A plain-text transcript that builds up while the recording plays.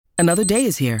Another day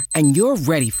is here, and you're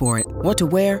ready for it. What to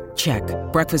wear? Check.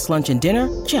 Breakfast, lunch, and dinner?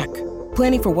 Check.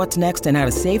 Planning for what's next and how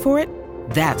to save for it?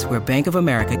 That's where Bank of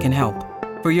America can help.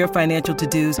 For your financial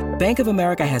to-dos, Bank of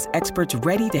America has experts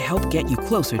ready to help get you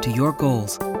closer to your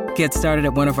goals. Get started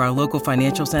at one of our local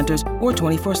financial centers or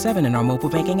 24/7 in our mobile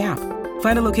banking app.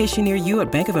 Find a location near you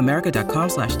at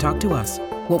bankofamerica.com/talktous.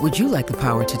 What would you like the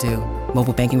power to do?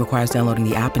 Mobile banking requires downloading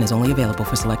the app and is only available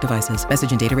for select devices.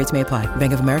 Message and data rates may apply.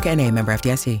 Bank of America N.A., member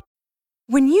FDIC.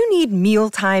 When you need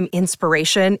mealtime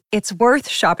inspiration, it's worth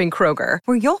shopping Kroger,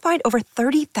 where you'll find over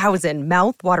 30,000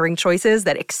 mouth-watering choices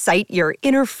that excite your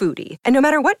inner foodie. And no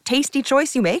matter what tasty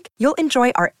choice you make, you'll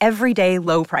enjoy our everyday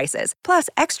low prices, plus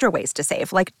extra ways to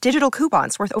save, like digital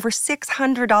coupons worth over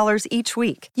 $600 each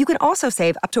week. You can also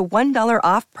save up to $1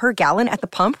 off per gallon at the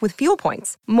pump with fuel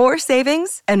points. More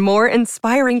savings and more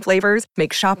inspiring flavors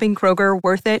make shopping Kroger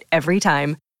worth it every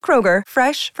time. Kroger,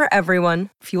 fresh for everyone.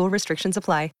 Fuel restrictions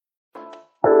apply.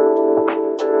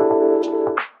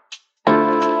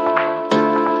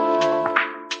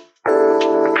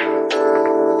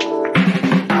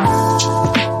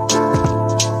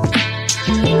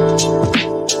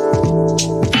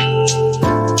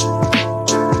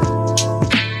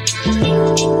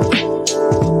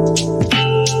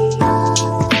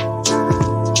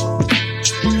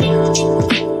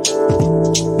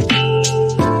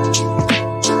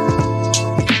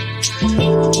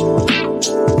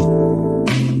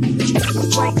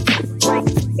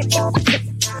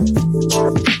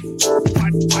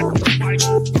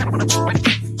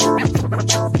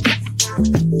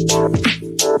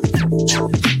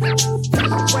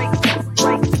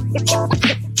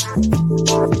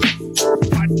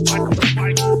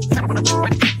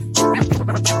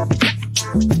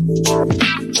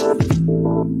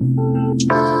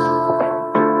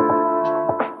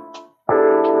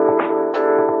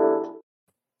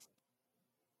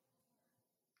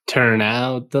 Turn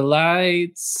out the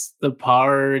lights, the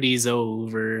party's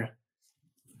over.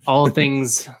 All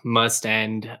things must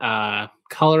end.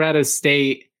 Colorado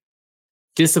State,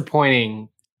 disappointing,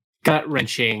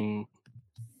 gut-wrenching,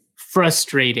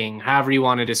 frustrating, however you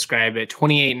want to describe it.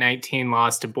 28-19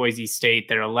 loss to Boise State,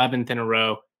 their 11th in a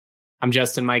row. I'm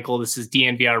Justin Michael. This is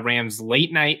DNVR Rams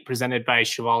Late Night, presented by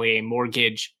Chevalier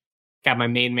Mortgage. Got my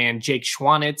main man, Jake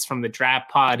Schwanitz from the Draft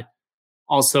Pod.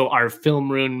 Also, our film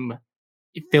room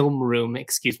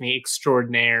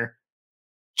extraordinaire.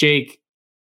 Jake,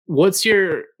 what's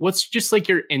just like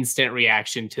your instant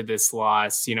reaction to this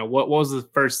loss? You know, what was the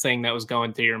first thing that was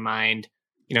going through your mind,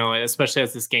 you know, especially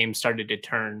as this game started to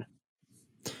turn?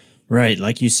 Right.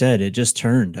 Like you said, it just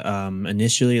turned.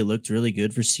 Initially, it looked really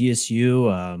good for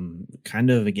CSU. Kind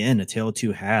of, again, a tale of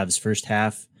two halves. First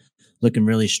half looking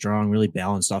really strong, really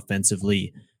balanced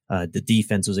offensively. The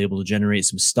defense was able to generate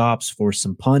some stops, force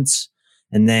some punts.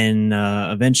 And then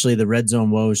eventually the red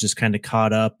zone woes just kind of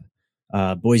caught up.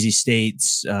 Boise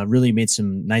State's really made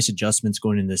some nice adjustments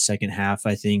going into the second half,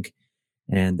 I think.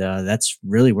 And that's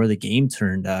really where the game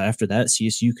turned. After that,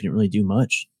 CSU couldn't really do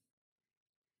much.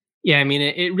 Yeah, I mean,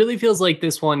 it really feels like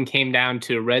this one came down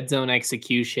to red zone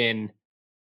execution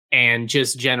and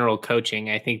just general coaching.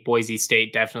 I think Boise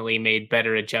State definitely made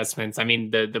better adjustments. I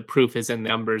mean, the proof is in the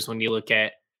numbers when you look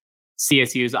at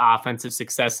CSU's offensive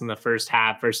success in the first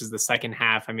half versus the second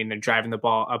half. I mean, they're driving the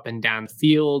ball up and down the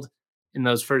field in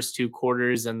those first two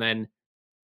quarters, and then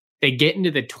they get into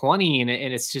the 20, and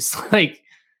it's just like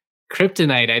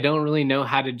kryptonite. I don't really know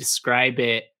how to describe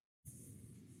it.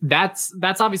 That's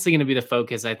obviously going to be the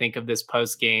focus, I think, of this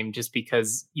post game, just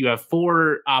because you have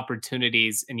 4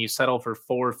 opportunities and you settle for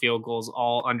 4 field goals,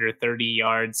 all under 30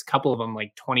 yards, a couple of them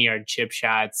like 20-yard chip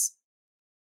shots.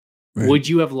 Right. Would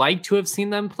you have liked to have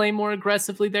seen them play more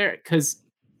aggressively there? Because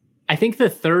I think the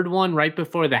third one right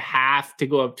before the half to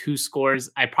go up 2 scores,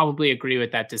 I probably agree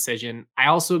with that decision. I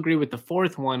also agree with the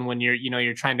fourth one when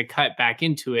you're trying to cut back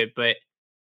into it, but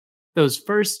those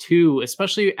first 2,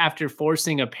 especially after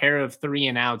forcing a pair of 3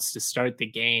 and outs to start the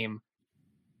game,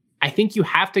 I think you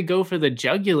have to go for the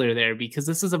jugular there, because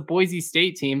this is a Boise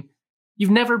State team.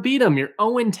 You've never beat them. You're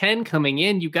 0-10 coming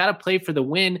in. You got to play for the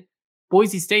win.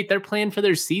 Boise State, they're playing for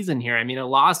their season here. I mean, a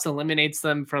loss eliminates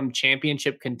them from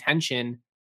championship contention.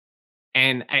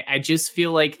 And I just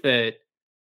feel like the,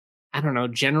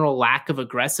 general lack of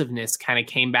aggressiveness kind of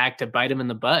came back to bite them in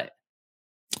the butt.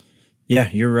 Yeah,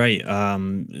 you're right.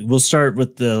 We'll start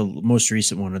with the most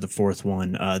recent one, or the fourth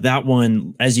one. That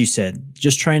one, as you said,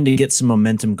 just trying to get some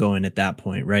momentum going at that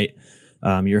point, right?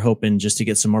 You're hoping just to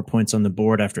get some more points on the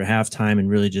board after halftime and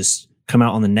really just come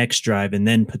out on the next drive and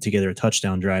then put together a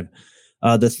touchdown drive.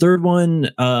 The third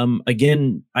one,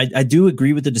 again, I do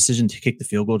agree with the decision to kick the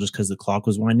field goal just because the clock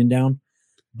was winding down.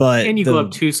 But And you go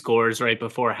up 2 scores right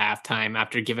before halftime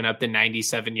after giving up the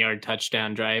 97-yard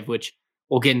touchdown drive, which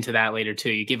we'll get into that later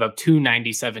too. You give up 2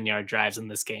 97-yard drives in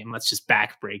this game. That's just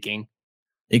backbreaking.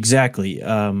 exactly.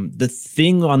 The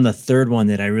thing on the third one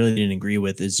that I really didn't agree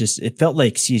with is just it felt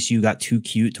like CSU got too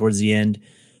cute towards the end.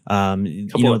 They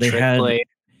had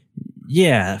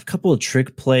a couple of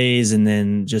trick plays and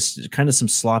then just kind of some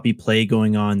sloppy play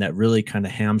going on that really kind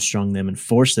of hamstrung them and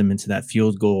forced them into that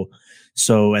field goal.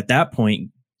 So at that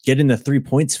point, getting the 3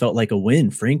 points felt like a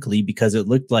win, frankly, because it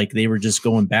looked like they were just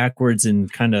going backwards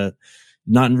and kind of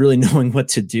not really knowing what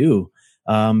to do.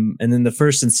 And then the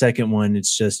first and second one,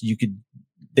 it's just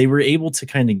they were able to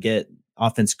kind of get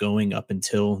offense going up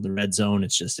until the red zone.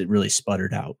 It's just it really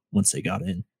sputtered out once they got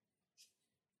in.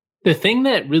 The thing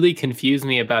that really confused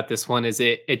me about this one is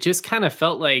it just kind of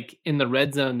felt like in the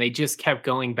red zone, they just kept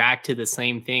going back to the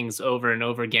same things over and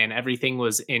over again. Everything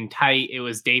was in tight. It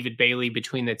was David Bailey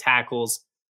between the tackles.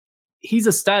 He's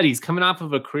a stud. He's coming off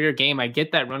of a career game. I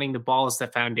get that running the ball is the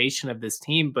foundation of this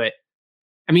team, but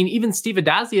I mean, even Steve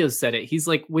Adazio said it. He's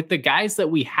like, with the guys that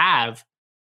we have,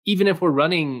 even if we're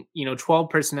running, 12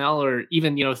 personnel or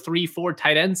even, 3-4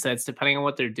 tight end sets, depending on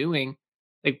what they're doing,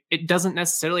 like it doesn't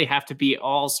necessarily have to be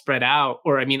all spread out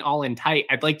or all in tight.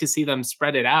 I'd like to see them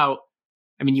spread it out.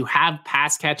 I mean, you have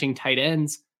pass catching tight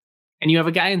ends and you have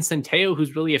a guy in Centeo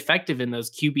who's really effective in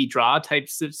those QB draw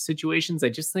types of situations. I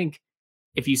just think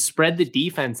if you spread the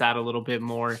defense out a little bit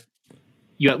more,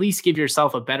 you at least give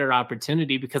yourself a better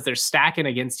opportunity because they're stacking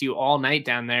against you all night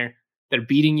down there. They're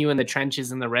beating you in the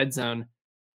trenches in the red zone.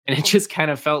 And it just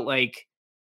kind of felt like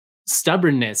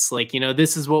stubbornness. Like,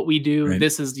 this is what we do. Right.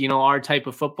 This is, our type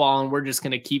of football. And we're just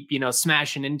going to keep,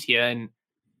 smashing into you. And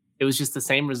it was just the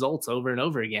same results over and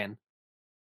over again.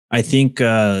 I think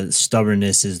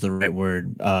stubbornness is the right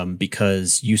word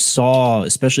because you saw,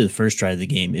 especially the first drive of the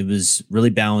game, it was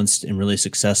really balanced and really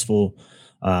successful.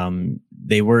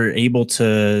 They were able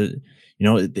to,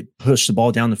 they pushed the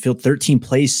ball down the field, 13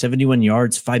 plays, 71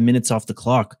 yards, 5 minutes off the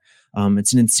clock.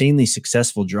 It's an insanely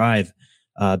successful drive.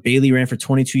 Bailey ran for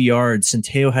 22 yards.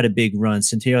 Centeo had a big run.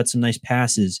 Centeo had some nice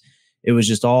passes. It was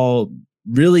just all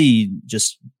really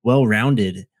just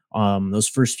well-rounded those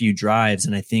first few drives.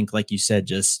 And I think, like you said,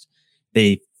 just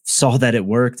they saw that it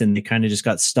worked and they kind of just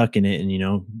got stuck in it.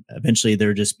 And, eventually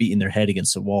they're just beating their head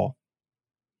against the wall.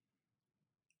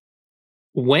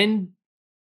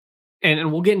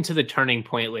 And we'll get into the turning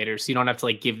point later, so you don't have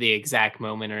to give the exact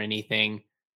moment or anything.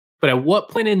 But at what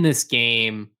point in this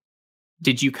game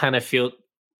did you kind of feel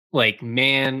like,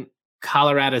 man,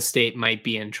 Colorado State might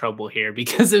be in trouble here?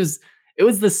 Because it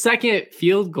was the second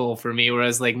field goal for me where I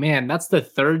was like, man, that's the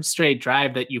third straight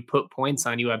drive that you put points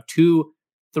on. You have 2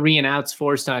 3-and-outs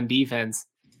forced on defense,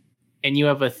 and you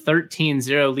have a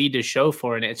 13-0 lead to show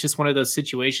for it. And it's just one of those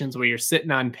situations where you're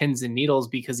sitting on pins and needles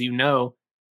because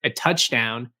a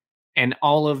touchdown and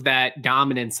all of that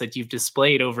dominance that you've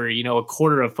displayed over, a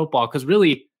quarter of football. Because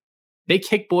really, they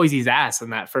kicked Boise's ass in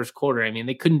that first quarter. I mean,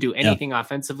 they couldn't do anything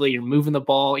offensively. You're moving the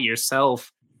ball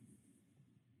yourself.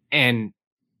 And,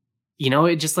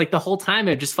 it just the whole time,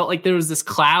 it just felt like there was this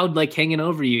cloud hanging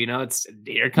over you. It's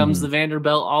here comes the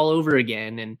Vanderbilt all over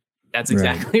again. And that's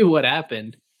exactly what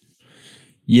happened.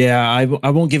 Yeah, I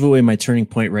won't give away my turning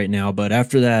point right now, but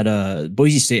after that,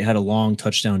 Boise State had a long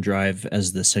touchdown drive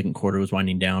as the second quarter was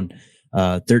winding down.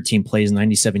 13 plays,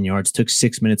 97 yards, took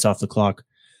 6 minutes off the clock.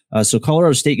 So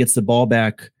Colorado State gets the ball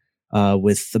back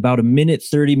with about a minute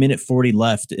 30, minute 40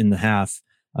 left in the half.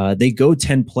 They go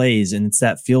 10 plays, and it's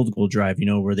that field goal drive,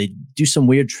 where they do some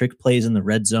weird trick plays in the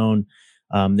red zone.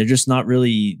 They're just not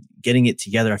really getting it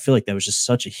together. I feel like that was just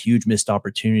such a huge missed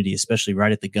opportunity, especially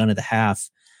right at the gun of the half.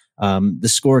 The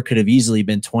score could have easily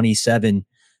been 27.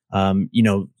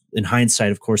 In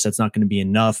hindsight, of course, that's not going to be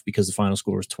enough because the final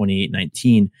score was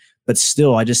 28-19. But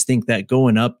still, I just think that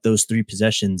going up those 3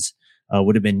 possessions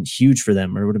would have been huge for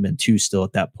them, or would have been 2 still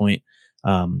at that point.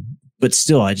 But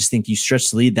still, I just think you stretch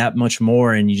the lead that much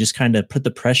more and you just kind of put the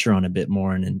pressure on a bit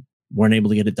more and weren't able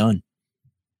to get it done.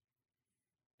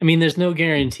 I mean, there's no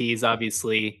guarantees,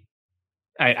 obviously.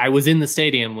 I was in the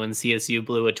stadium when CSU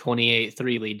blew a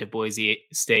 28-3 lead to Boise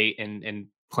State, and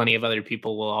plenty of other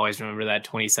people will always remember that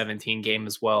 2017 game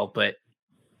as well. But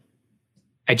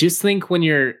I just think when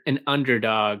you're an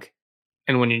underdog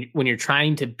and when you're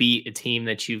trying to beat a team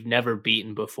that you've never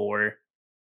beaten before,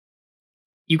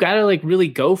 you got to really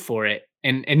go for it.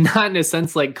 And not in a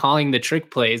sense calling the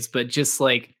trick plays, but just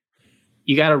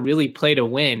you got to really play to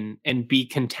win and be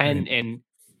content and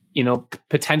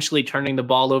potentially turning the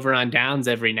ball over on downs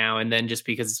every now and then, just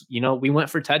because, we went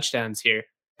for touchdowns here.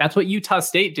 That's what Utah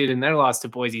State did in their loss to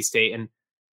Boise State. And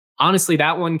honestly,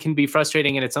 that one can be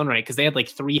frustrating in its own right because they had like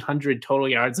 300 total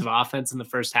yards of offense in the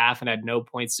first half and had no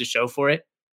points to show for it.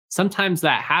 Sometimes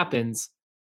that happens,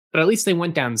 but at least they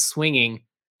went down swinging.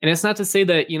 And it's not to say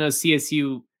that,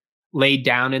 CSU laid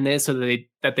down in this or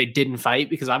that they didn't fight,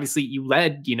 because obviously you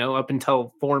led, up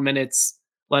until 4 minutes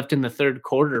left in the third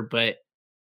quarter. But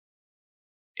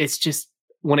it's just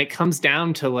when it comes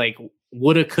down to like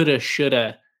woulda, coulda,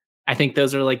 shoulda, I think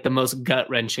those are like the most gut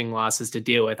wrenching losses to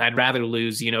deal with. I'd rather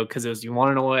lose, because it was, you want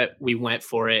to know what, we went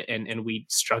for it and we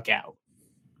struck out.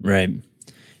 Right.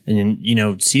 And then,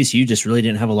 CSU just really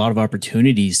didn't have a lot of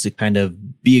opportunities to kind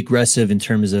of be aggressive in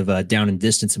terms of down and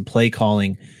distance and play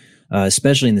calling,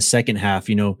 especially in the second half.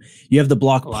 You have the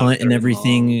block punt and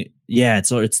everything. Yeah,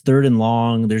 it's third and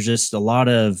long. There's just a lot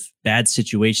of bad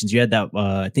situations. You had that,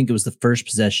 I think it was the first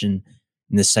possession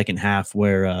in the second half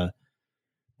where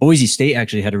Boise State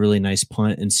actually had a really nice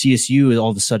punt, and CSU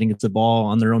all of a sudden gets the ball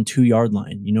on their own 2-yard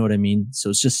line. You know what I mean? So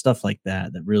it's just stuff like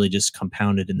that really just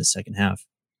compounded in the second half.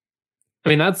 I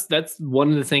mean, that's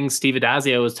one of the things Steve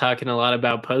Addazio was talking a lot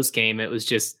about post game. It was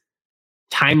just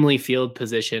timely field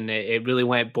position. It really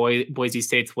went Boise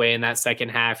State's way in that second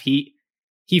half. He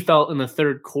felt in the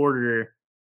third quarter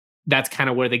that's kind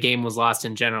of where the game was lost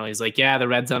in general. He's like, yeah, the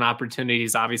red zone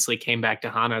opportunities obviously came back to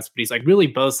haunt us, but he's like, really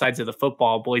both sides of the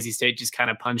football, Boise State just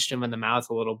kind of punched him in the mouth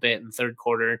a little bit in the third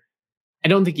quarter. I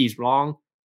don't think he's wrong.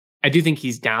 I do think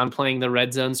he's downplaying the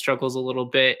red zone struggles a little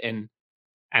bit, and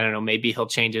I don't know, maybe he'll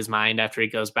change his mind after he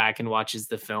goes back and watches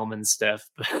the film and stuff.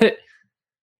 But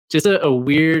just a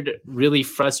weird, really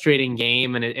frustrating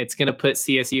game, and it's going to put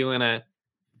CSU in a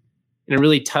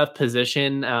really tough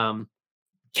position.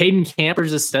 Caden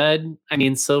Camper's a stud. I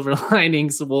mean, silver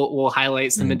linings. We'll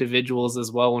highlight some individuals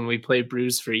as well when we play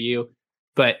Brews for You.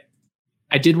 But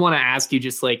I did want to ask you,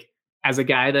 just like as a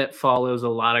guy that follows a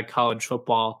lot of college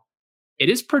football, it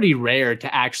is pretty rare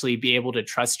to actually be able to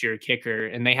trust your kicker,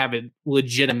 and they have a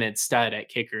legitimate stud at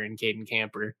kicker in Caden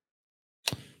Camper.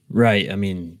 Right. I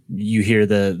mean, you hear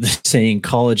the saying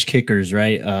college kickers,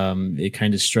 right? It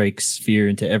kind of strikes fear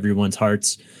into everyone's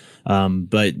hearts.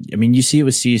 But I mean, you see it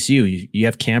with CSU. You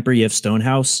have Camper, you have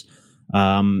Stonehouse.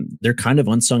 They're kind of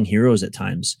unsung heroes at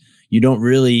times. You don't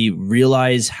really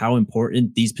realize how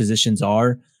important these positions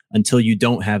are until you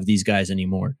don't have these guys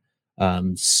anymore.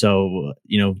 So,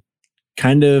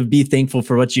 kind of be thankful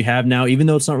for what you have now, even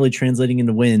though it's not really translating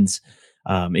into wins.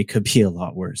 It could be a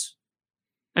lot worse.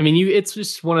 I mean, it's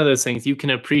just one of those things. You can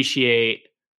appreciate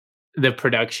the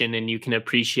production and you can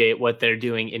appreciate what they're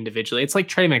doing individually. It's like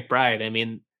Trey McBride. I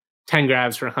mean, 10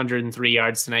 grabs for 103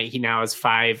 yards tonight. He now has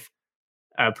 5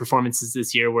 performances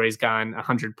this year where he's gone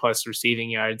 100 plus receiving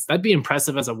yards. That'd be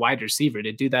impressive as a wide receiver.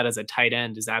 To do that as a tight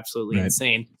end is absolutely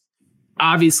insane.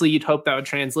 Obviously, you'd hope that would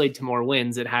translate to more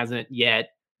wins. It hasn't yet,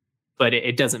 but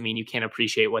it doesn't mean you can't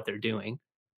appreciate what they're doing.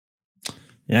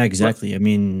 Yeah, exactly. I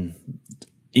mean,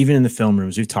 even in the film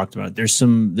rooms, we've talked about it.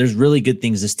 There's really good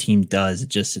things this team does.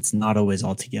 It's not always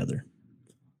all together.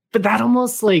 But that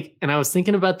almost and I was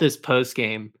thinking about this post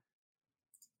game.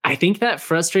 I think that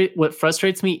what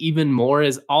frustrates me even more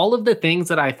is all of the things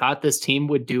that I thought this team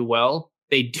would do well,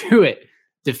 they do it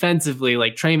defensively,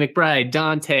 like Trey McBride,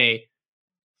 Dante,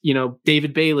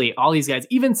 David Bailey, all these guys,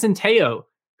 even Centeio,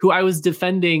 who I was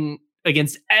defending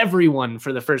against everyone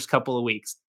for the first couple of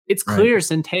weeks. It's clear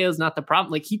Centeio's not the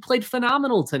problem. Like, he played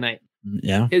phenomenal tonight.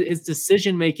 Yeah. His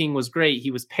decision-making was great.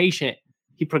 He was patient.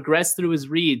 He progressed through his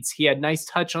reads. He had nice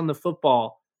touch on the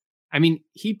football. I mean,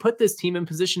 he put this team in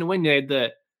position to win. They had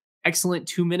the excellent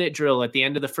 2-minute drill at the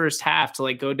end of the first half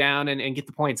to go down and get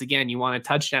the points. Again, you want a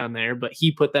touchdown there, but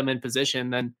he put them in position.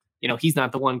 Then, he's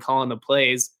not the one calling the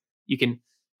plays.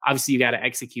 Obviously you got to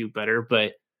execute better,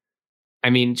 but I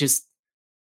mean, just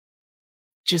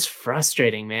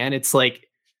frustrating, man. It's like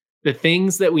the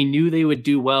things that we knew they would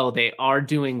do well, they are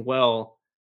doing well,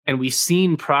 and we've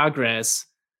seen progress,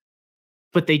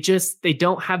 but they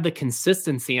don't have the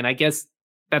consistency. And I guess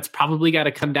that's probably got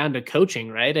to come down to coaching,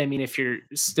 right? I mean, if you're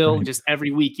still just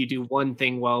every week you do one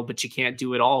thing well, but you can't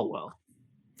do it all well.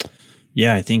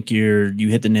 Yeah, I think you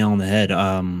hit the nail on the head.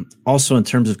 Also, in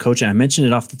terms of coaching, I mentioned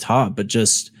it off the top, but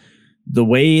just the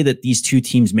way that these two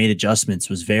teams made adjustments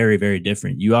was very, very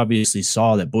different. You obviously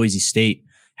saw that Boise State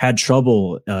had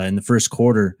trouble in the first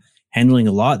quarter handling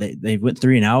a lot. They went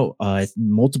 3 and out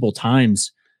multiple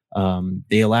times.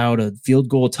 They allowed a field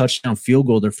goal, touchdown, field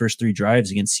goal their first 3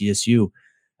 drives against CSU.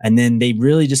 And then they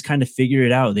really just kind of figured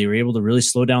it out. They were able to really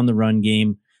slow down the run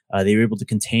game. They were able to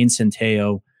contain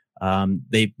Centeio.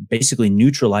 They basically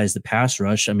neutralized the pass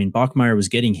rush. I mean, Bachmeier was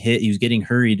getting hit. He was getting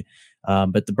hurried.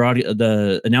 But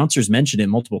the announcers mentioned it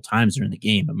multiple times during the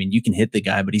game. I mean, you can hit the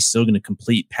guy, but he's still going to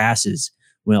complete passes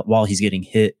while he's getting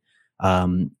hit.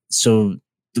 So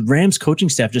the Rams coaching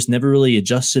staff just never really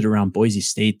adjusted around Boise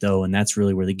State, though, and that's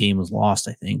really where the game was lost,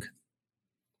 I think.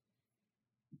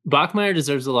 Bachmeier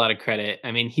deserves a lot of credit.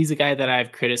 I mean, he's a guy that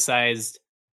I've criticized.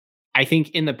 I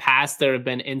think in the past, there have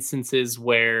been instances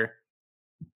where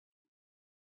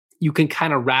you can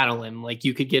kind of rattle him. Like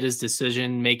you could get his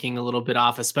decision making a little bit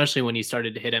off, especially when you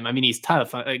started to hit him. I mean, he's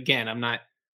tough. Again, I'm not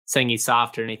saying he's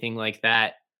soft or anything like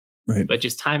that. Right. But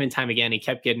just time and time again, he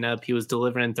kept getting up. He was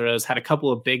delivering throws, had a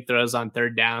couple of big throws on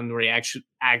third down where he actually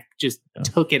just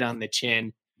took it on the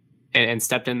chin and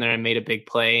stepped in there and made a big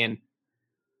play. And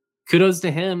kudos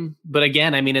to him. But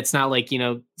again, I mean, it's not like,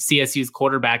 CSU's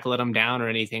quarterback let him down or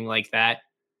anything like that.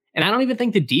 And I don't even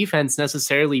think the defense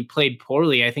necessarily played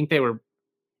poorly. I think they were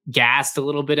gassed a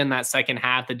little bit in that second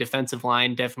half. The defensive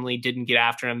line definitely didn't get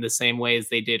after him the same way as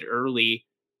they did early.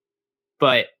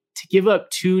 But to give up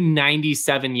 2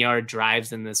 97-yard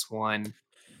drives in this one,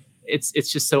 it's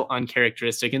just so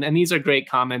uncharacteristic. And these are great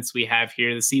comments we have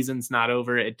here. The season's not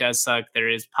over. It does suck. There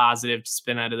is positive to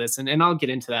spin out of this. And I'll get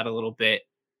into that a little bit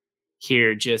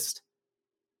here. Just,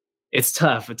 it's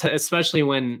tough, especially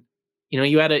when,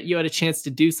 you had a chance to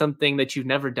do something that you've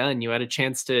never done. You had a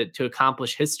chance to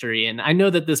accomplish history. And I know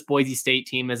that this Boise State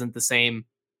team isn't the same,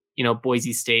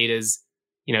 Boise State as,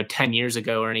 10 years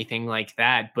ago or anything like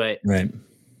that. But right.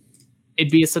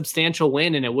 It'd be a substantial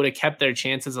win, and it would have kept their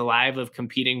chances alive of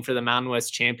competing for the Mountain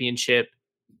West Championship.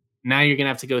 Now you're going to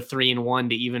have to go 3-1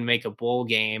 to even make a bowl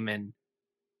game. And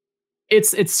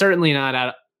it's certainly not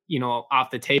out, off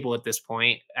the table at this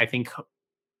point. I think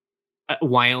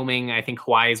Wyoming, I think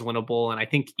Hawaii is winnable. And I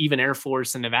think even Air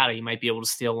Force and Nevada, you might be able to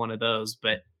steal one of those,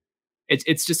 but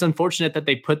it's just unfortunate that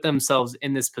they put themselves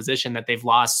in this position that they've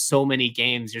lost so many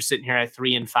games. You're sitting here at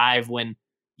 3-5 when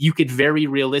you could very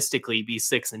realistically be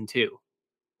 6-2.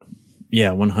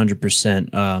 Yeah,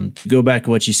 100%. Go back to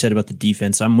what you said about the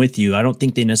defense. I'm with you. I don't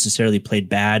think they necessarily played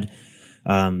bad.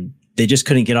 They just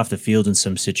couldn't get off the field in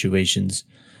some situations.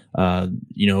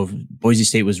 Boise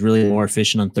State was really more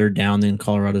efficient on third down than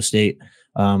Colorado State.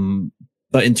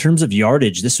 But in terms of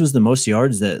yardage, this was the most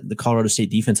yards that the Colorado State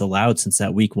defense allowed since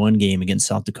that week 1 game against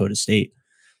South Dakota State.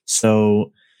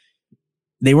 So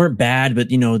they weren't bad, but,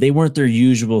 they weren't their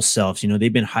usual selves.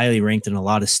 They've been highly ranked in a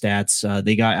lot of stats.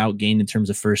 They got outgained in terms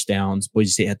of first downs.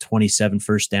 Boise State had 27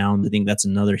 first downs. I think that's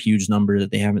another huge number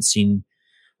that they haven't seen.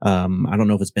 I don't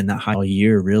know if it's been that high all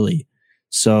year, really.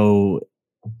 So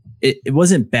it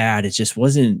wasn't bad. It just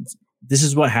wasn't. This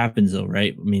is what happens, though,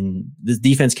 right? I mean, the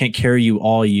defense can't carry you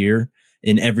all year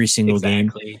in every single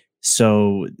game.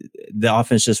 So the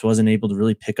offense just wasn't able to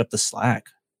really pick up the slack.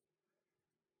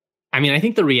 I mean, I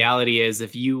think the reality is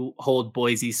if you hold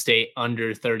Boise State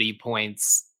under 30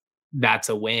 points, that's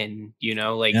a win,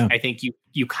 Yeah. I think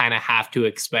you kind of have to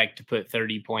expect to put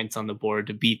 30 points on the board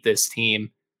to beat this team.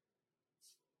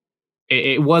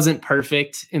 It wasn't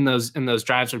perfect in those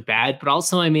drives are bad, but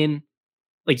also, I mean,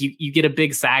 like you get a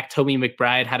big sack. Toby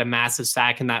McBride had a massive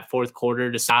sack in that fourth quarter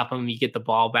to stop him. You get the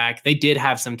ball back. They did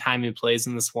have some timing plays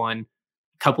in this one,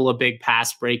 a couple of big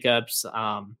pass breakups.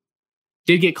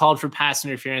 Did get called for pass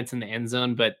interference in the end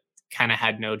zone, but kind of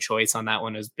had no choice on that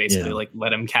one. It was basically like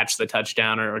let him catch the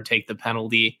touchdown or take the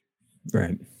penalty.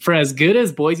 Right. For as good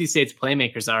as Boise State's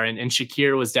playmakers are, and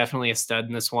Shakir was definitely a stud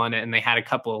in this one, and they had a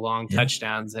couple of long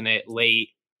touchdowns in it late.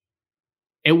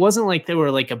 It wasn't like there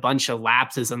were like a bunch of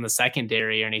lapses in the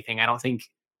secondary or anything. I don't think,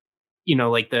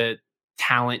 like the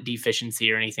talent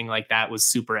deficiency or anything like that was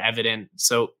super evident.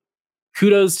 So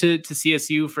kudos to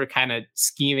CSU for kind of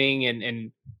scheming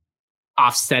and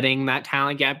offsetting that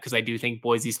talent gap, because I do think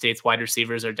Boise State's wide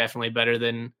receivers are definitely better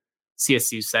than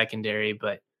CSU's secondary,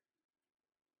 but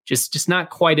just not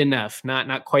quite enough,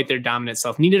 not quite their dominant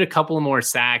self. Needed a couple of more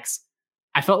sacks.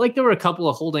 I felt like there were a couple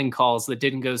of holding calls that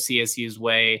didn't go CSU's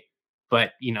way,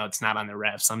 but it's not on the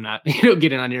refs. I'm not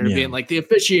getting on here and being like the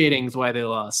officiating is why they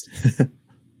lost.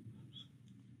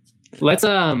 Let's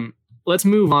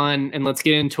move on and let's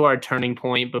get into our turning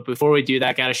point. But before we do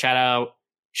that, got to shout out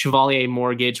Chevalier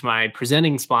Mortgage, my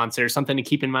presenting sponsor. Something to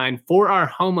keep in mind for our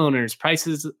homeowners: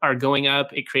 prices are going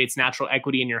up. It creates natural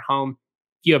equity in your home.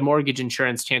 If you have mortgage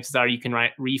insurance, chances are you can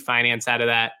refinance out of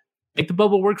that. Make the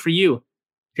bubble work for you. If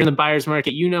you're in the buyer's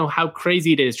market, you know how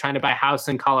crazy it is trying to buy a house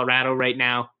in Colorado right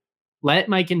now. Let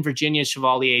Mike and Virginia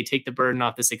Chevalier take the burden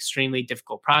off this extremely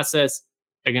difficult process.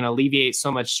 They're going to alleviate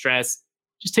so much stress.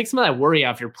 Just take some of that worry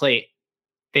off your plate.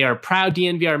 They are proud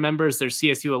DNVR members. They're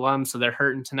CSU alums, so they're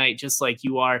hurting tonight just like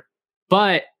you are.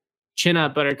 But chin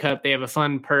up, Buttercup. They have a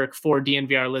fun perk for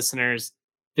DNVR listeners.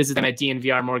 Visit them at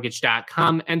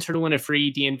dnvrmortgage.com. Enter to win a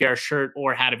free DNVR shirt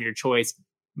or hat of your choice.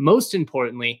 Most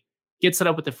importantly, Get set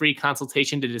up with a free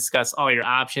consultation to discuss all your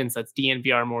options. That's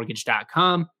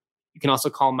dnvrmortgage.com. You can also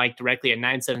call Mike directly at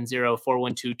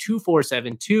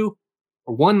 970-412-2472.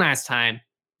 Or one last time,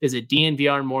 visit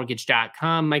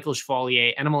dnvrmortgage.com. Michael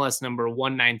Chevalier, NMLS number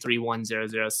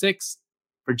 1931006.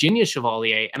 Virginia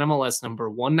Chevalier, NMLS number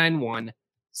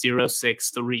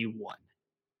 1910631.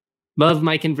 Love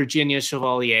Mike and Virginia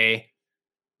Chevalier.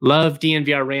 Love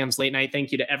DNVR Rams late night.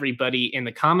 Thank you to everybody in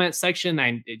the comment section.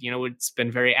 It's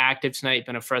been very active tonight.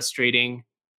 Been a frustrating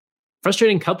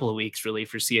couple of weeks, really,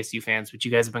 for CSU fans, but you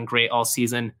guys have been great all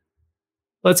season.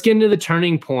 Let's get into the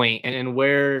turning point and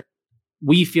where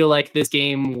we feel like this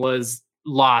game was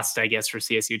lost, I guess, for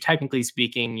CSU. Technically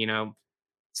speaking,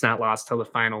 it's not lost till the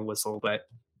final whistle, but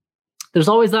there's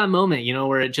always that moment,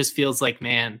 where it just feels like,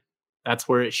 man, that's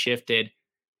where it shifted.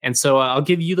 And so I'll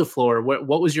give you the floor.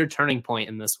 What was your turning point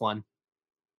in this one?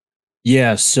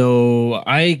 Yeah, so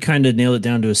I kind of nailed it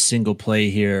down to a single play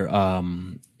here.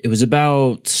 It was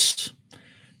about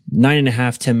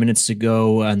 9.5, 10 minutes to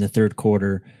go in the third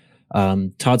quarter.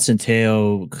 Todd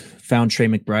Centeio found Trey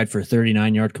McBride for a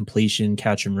 39-yard completion,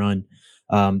 catch and run.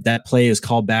 That play is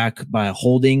called back by a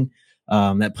holding.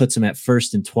 That puts him at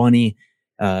 1st and 20.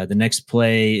 The next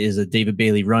play is a David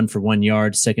Bailey run for 1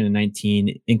 yard, 2nd and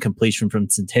 19, incompletion from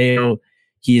Centeio.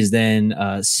 He is then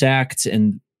sacked,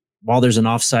 and while there's an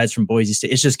offsides from Boise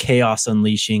State, it's just chaos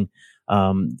unleashing.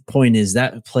 The point is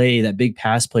that play, that big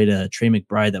pass play to Trey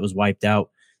McBride that was wiped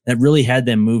out, that really had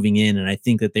them moving in, and I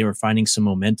think that they were finding some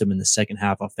momentum in the second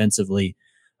half offensively.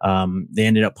 They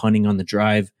ended up punting on the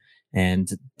drive, and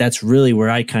that's really where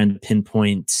I kind of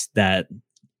pinpoint that.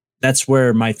 That's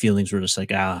where my feelings were just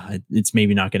like, it's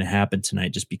maybe not going to happen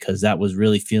tonight, just because that was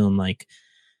really feeling like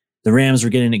the Rams were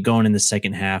getting it going in the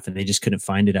second half and they just couldn't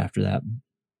find it after that.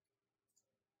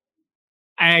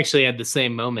 I actually had the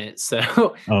same moment.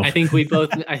 So I think we both,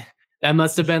 that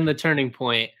must have been the turning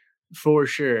point for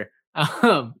sure.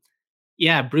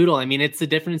 Yeah, brutal. I mean, it's the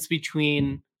difference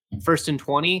between 1st and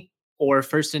 20 or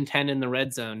 1st and 10 in the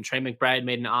red zone. Trey McBride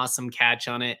made an awesome catch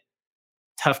on it.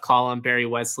 Tough call on Barry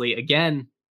Wesley. Again,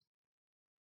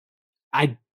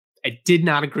 I did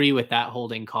not agree with that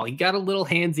holding call. He got a little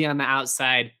handsy on the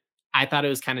outside. I thought it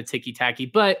was kind of ticky-tacky,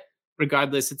 but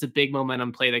regardless, it's a big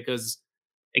momentum play that goes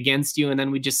against you. And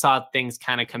then we just saw things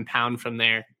kind of compound from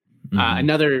there.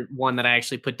 Another one that I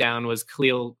actually put down was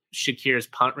Khalil Shakir's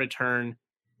punt return.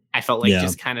 I felt like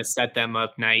just kind of set them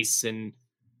up nice. And,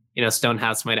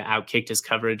 Stonehouse might have outkicked his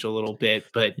coverage a little bit,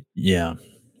 but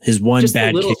his one just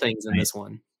bad the little kick things in this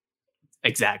one.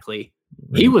 Exactly.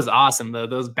 He was awesome though.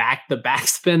 The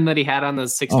backspin that he had on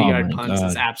those 60-yard punts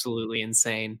is absolutely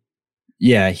insane.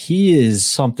 Yeah, he is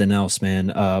something else,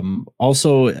 man.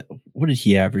 Also, what did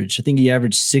he average? I think he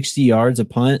averaged 60 yards a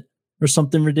punt or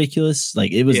something ridiculous.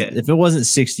 Like it was, if it wasn't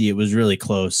 60, it was really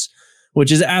close,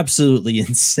 which is absolutely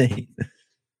insane.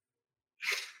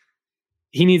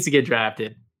 He needs to get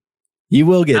drafted. He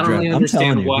will get drafted. Really I'm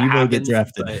telling you, he will get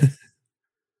drafted.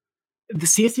 The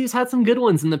CSU's had some good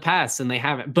ones in the past and they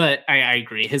haven't, but I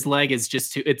agree. His leg is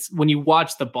just it's when you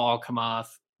watch the ball come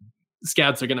off,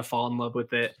 scouts are going to fall in love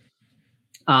with it.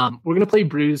 We're going to play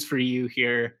Bruise for you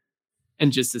here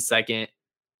in just a second,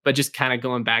 but just kind of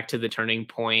going back to the turning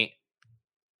point.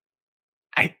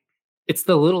 It's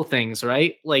the little things,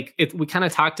 right? Like we kind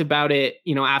of talked about it,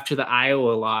 after the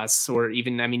Iowa loss, or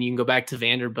even, you can go back to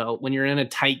Vanderbilt. When you're in a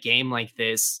tight game like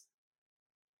this,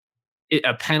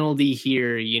 a penalty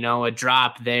here, a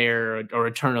drop there, or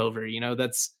a turnover,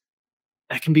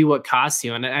 that can be what costs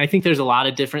you. And I think there's a lot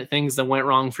of different things that went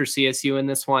wrong for CSU in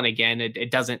this one. Again, it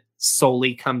doesn't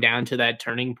solely come down to that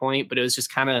turning point, but it was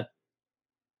just kind of,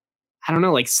 I don't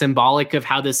know, like symbolic of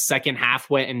how this second half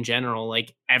went in general.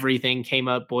 Like everything came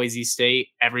up Boise State,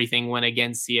 everything went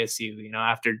against CSU,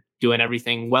 after doing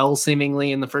everything well,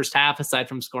 seemingly in the first half, aside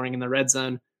from scoring in the red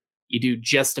zone. You do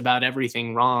just about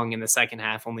everything wrong in the second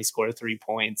half, only score 3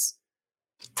 points.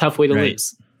 Tough way to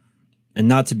lose. And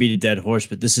not to beat a dead horse,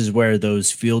 but this is where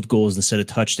those field goals instead of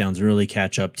touchdowns really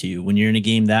catch up to you. When you're in a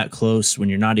game that close, when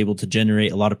you're not able to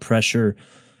generate a lot of pressure,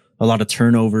 a lot of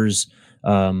turnovers,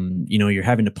 you're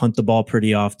having to punt the ball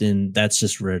pretty often. That's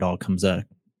just where it all comes up.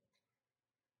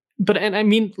 But,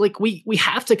 we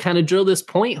have to kind of drill this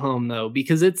point home though,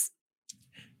 because it's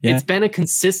been a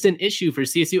consistent issue for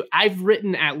CSU. I've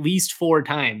written at least 4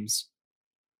 times.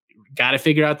 Got to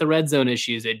figure out the red zone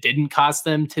issues. It didn't cost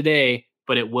them today,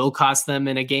 but it will cost them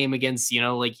in a game against,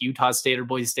 like Utah State or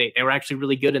Boise State. They were actually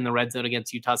really good in the red zone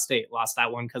against Utah State. Lost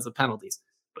that one because of penalties.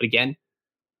 But again,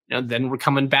 then we're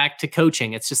coming back to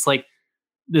coaching. It's just like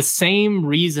the same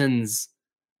reasons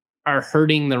are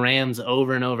hurting the Rams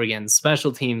over and over again.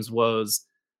 Special teams woes,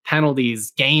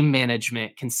 penalties, game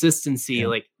management, consistency,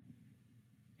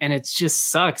 and it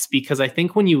just sucks because I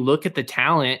think when you look at the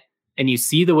talent and you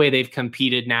see the way they've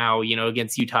competed now,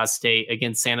 against Utah State,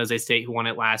 against San Jose State, who won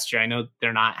it last year. I know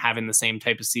they're not having the same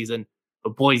type of season,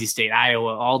 but Boise State,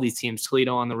 Iowa, all these teams,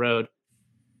 Toledo on the road.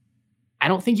 I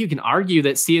don't think you can argue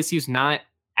that CSU's not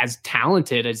as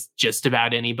talented as just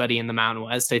about anybody in the Mountain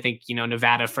West. I think,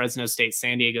 Nevada, Fresno State,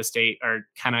 San Diego State are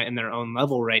kind of in their own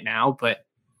level right now, but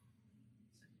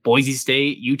Boise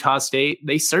State, Utah State,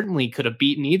 they certainly could have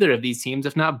beaten either of these teams,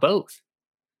 if not both.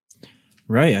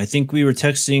 Right. I think we were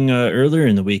texting earlier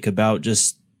in the week about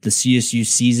just the CSU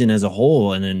season as a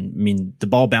whole. And then, the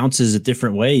ball bounces a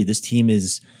different way. This team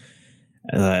is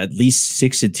at least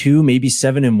 6-2, maybe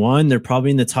 7-1. They're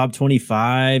probably in the top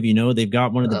 25. They've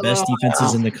got one of the best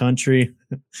defenses in the country.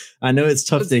 I know it's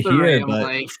tough to hear,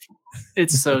 but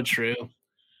it's so true.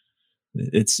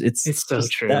 It's so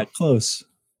true. That close.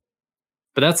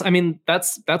 But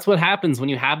that's what happens when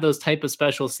you have those type of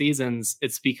special seasons.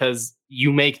 It's because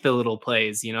you make the little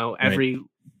plays, every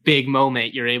big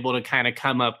moment you're able to kind of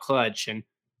come up clutch. And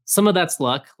some of that's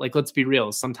luck. Let's be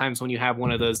real. Sometimes when you have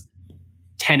one of those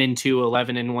 10-2,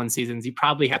 11-1 seasons, you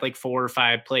probably had 4 or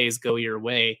 5 plays go your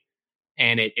way.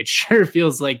 And it sure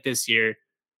feels like this year,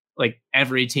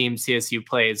 every team CSU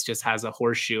plays just has a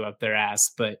horseshoe up their ass.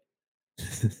 But,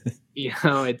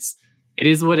 it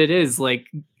is what it is.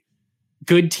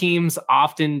 Good teams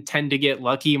often tend to get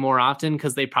lucky more often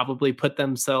because they probably put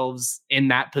themselves in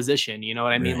that position. You know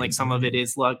what I mean? Right. Some of it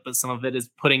is luck, but some of it is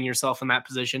putting yourself in that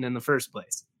position in the first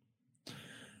place.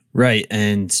 Right.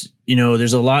 And,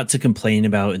 there's a lot to complain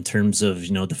about in terms of,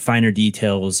 the finer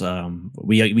details.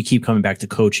 We keep coming back to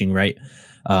coaching, right?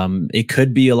 It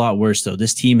could be a lot worse, though.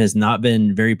 This team has not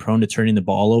been very prone to turning the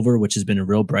ball over, which has been a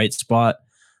real bright spot,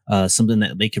 something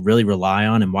that they could really rely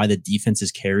on and why the defense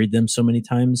has carried them so many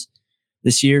times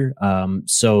this year.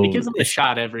 So it gives them a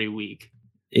shot every week.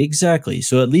 Exactly.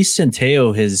 So at least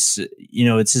Centeio has,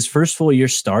 it's his first full year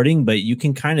starting, but you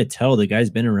can kind of tell the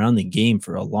guy's been around the game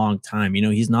for a long time.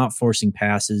 He's not forcing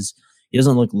passes. He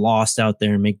doesn't look lost out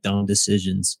there and make dumb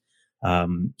decisions.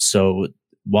 So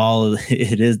while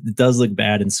it does look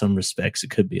bad in some respects, it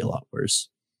could be a lot worse.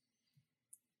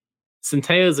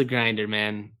 Centeio's a grinder,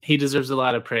 man. He deserves a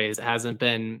lot of praise. It hasn't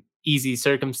been easy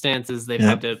circumstances. They've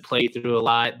had to play through a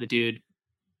lot. The dude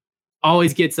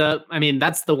always gets up.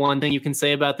 That's the one thing you can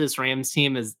say about this Rams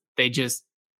team is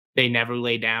they never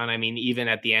lay down. Even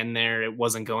at the end there, it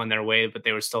wasn't going their way, but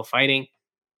they were still fighting.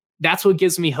 That's what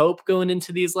gives me hope going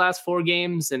into these last 4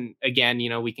 games. And again,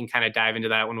 we can kind of dive into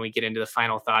that when we get into the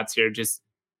final thoughts here, just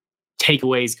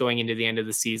takeaways going into the end of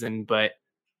the season. But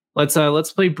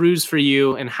let's play Brews for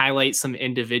you and highlight some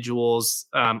individuals.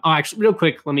 Actually, real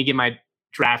quick, let me get my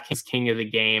DraftKings King of the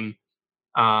Game.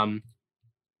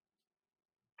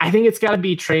 I think it's got to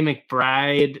be Trey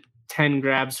McBride, 10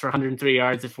 grabs for 103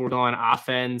 yards if we're going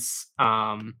offense.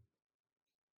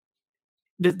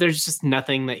 There's just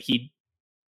nothing that he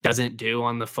doesn't do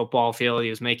on the football field. He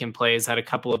was making plays, had a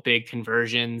couple of big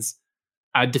conversions.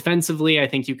 Defensively, I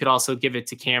think you could also give it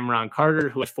to Cameron Carter,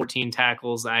 who had 14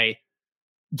 tackles. I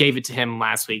gave it to him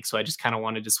last week, so I just kind of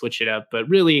wanted to switch it up. But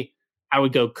really, I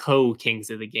would go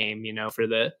co-Kings of the Game, for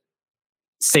the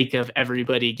sake of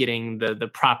everybody getting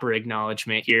the proper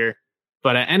acknowledgement here.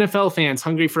 But NFL fans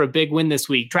hungry for a big win this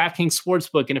week. DraftKings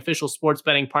Sportsbook, an official sports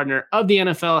betting partner of the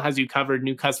NFL, has you covered.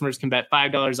 New customers can bet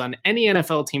 $5 on any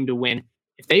NFL team to win.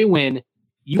 If they win,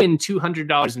 you win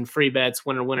 $200 in free bets,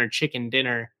 winner chicken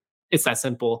dinner. It's that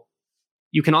simple.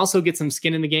 You can also get some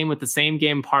skin in the game with the same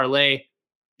game parlay.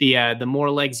 The more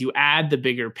legs you add, the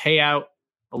bigger payout.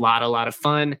 A lot of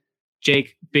fun.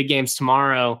 Jake, big games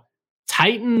tomorrow.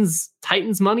 Titans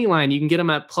money line. You can get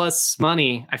them at plus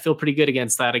money. I feel pretty good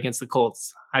against the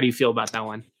Colts. How do you feel about that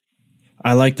one?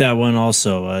 I like that one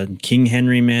also. King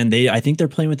Henry, man. I think they're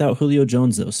playing without Julio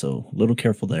Jones though, so a little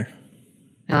careful there.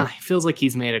 It feels like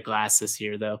he's made of glass this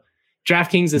year though.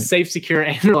 DraftKings is safe, secure,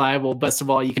 and reliable. Best of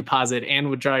all, you can deposit and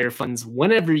withdraw your funds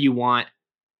whenever you want.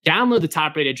 Download the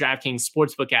top-rated DraftKings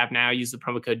Sportsbook app now. Use the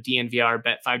promo code DNVR.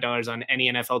 Bet $5 on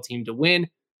any NFL team to win.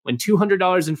 Win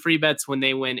 $200 in free bets when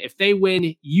they win. If they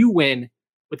win, you win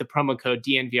with the promo code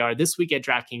DNVR this week at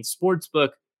DraftKings Sportsbook.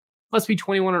 Must be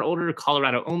 21 or older,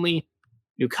 Colorado only.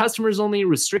 New customers only.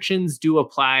 Restrictions do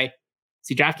apply.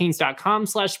 See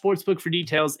DraftKings.com/sportsbook for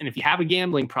details. And if you have a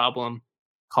gambling problem,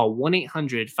 call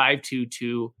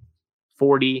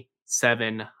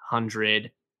 1-800-522-4700.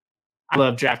 I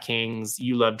love DraftKings.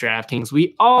 You love DraftKings.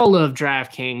 We all love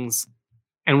DraftKings.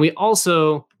 And we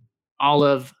also all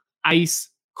love ice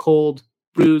cold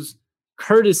brews,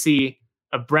 courtesy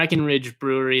of Breckenridge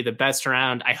Brewery, the best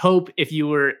around. I hope if you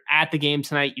were at the game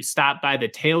tonight, you stopped by the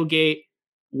tailgate.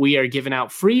 We are giving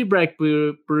out free Breck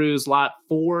Brews lot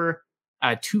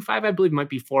 425, I believe might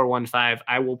be 415.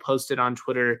 I will post it on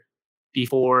Twitter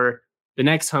before the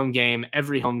next home game.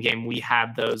 Every home game, we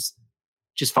have those.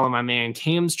 Just follow my man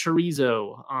Cam's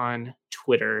Chorizo on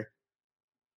Twitter.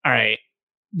 All right.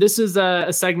 This is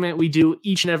a segment we do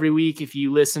each and every week. If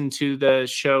you listen to the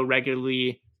show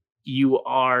regularly, you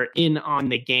are in on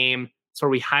the game. It's where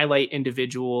we highlight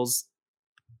individuals.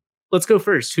 Let's go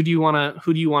first. Who do you want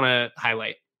to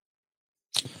highlight?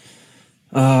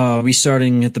 We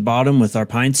starting at the bottom with our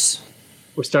pints?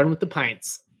 We're starting with the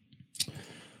pints.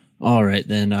 All right,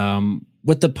 then.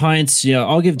 With the pints, yeah,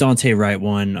 I'll give Dante Wright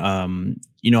one.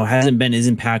 Hasn't been as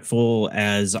impactful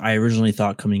as I originally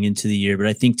thought coming into the year, but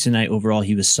I think tonight overall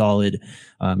he was solid.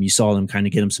 You saw them kind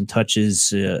of get him some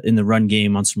touches in the run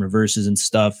game on some reverses and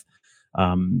stuff.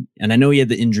 And I know he had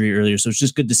the injury earlier, so it's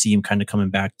just good to see him kind of coming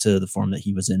back to the form that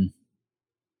he was in.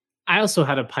 I also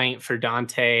had a pint for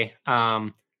Dante.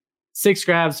 6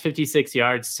 grabs, 56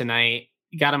 yards tonight.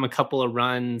 Got him a couple of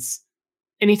runs.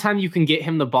 Anytime you can get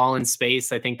him the ball in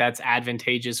space, I think that's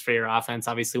advantageous for your offense.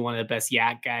 Obviously, one of the best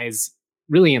yak guys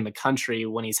really in the country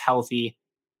when he's healthy.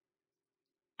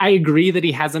 I agree that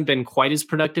he hasn't been quite as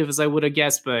productive as I would have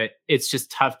guessed, but it's just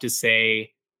tough to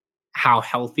say how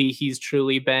healthy he's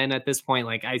truly been at this point.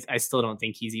 Like, I still don't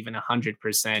think he's even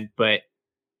 100%, but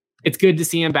it's good to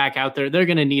see him back out there. They're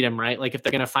going to need him, right? Like, if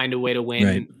they're going to find a way to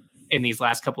win in these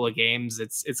last couple of games,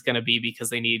 it's going to be because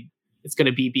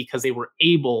they were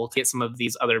able to get some of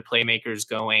these other playmakers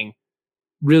going.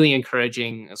 Really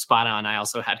encouraging, spot on. I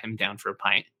also had him down for a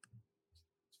pint.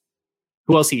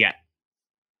 Who else you got?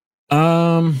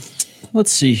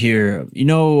 Let's see here.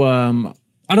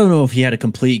 I don't know if he had a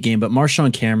complete game, but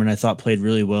Marshawn Cameron, I thought, played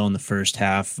really well in the first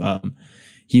half.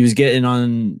 He was getting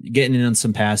in on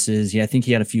some passes. Yeah, I think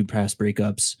he had a few pass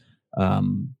breakups.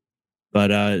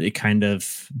 But it kind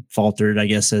of faltered, I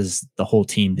guess, as the whole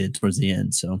team did towards the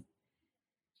end. So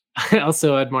I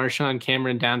also had Marshawn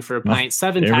Cameron down for a pint.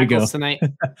 7 tackles tonight.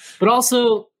 But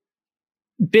also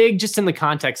big just in the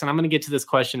context, and I'm going to get to this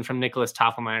question from Nicholas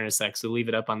Toffelmeyer in a sec, so leave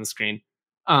it up on the screen.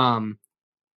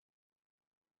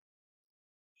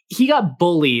 He got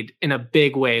bullied in a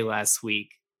big way last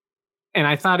week. And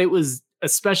I thought it was,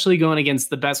 especially going against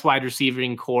the best wide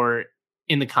receiving core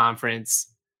in the conference,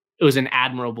 it was an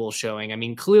admirable showing. I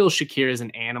mean, Khalil Shakir is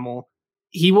an animal.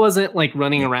 He wasn't like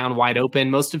running around wide open.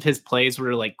 Most of his plays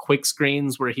were like quick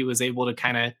screens where he was able to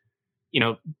kind of,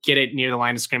 get it near the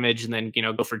line of scrimmage and then,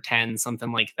 go for 10,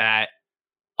 something like that.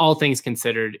 All things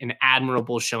considered, an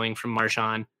admirable showing from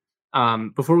Marshawn.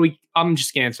 I'm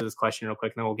just going to answer this question real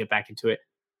quick and then we'll get back into it.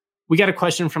 We got a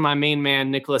question from my main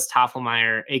man, Nicholas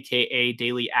Toffelmeyer, a.k.a.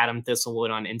 Daily Adam Thistlewood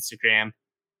on Instagram.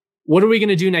 What are we going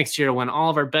to do next year when all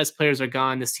of our best players are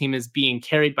gone? This team is being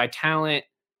carried by talent,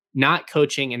 not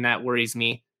coaching, and that worries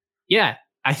me. Yeah,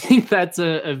 I think that's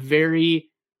a very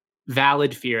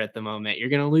valid fear at the moment. You're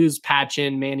going to lose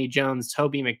Patchen, Manny Jones,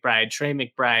 Toby McBride, Trey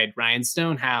McBride, Ryan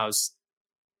Stonehouse.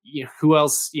 Who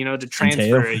else, to transfer?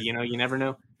 Centeo. You never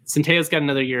know. Centeo's got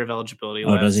another year of eligibility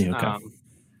left. Does he? Okay.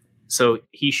 So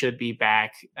he should be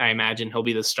back. I imagine he'll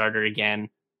be the starter again.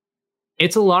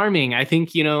 It's alarming. I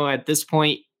think, at this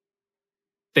point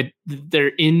that they're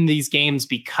in these games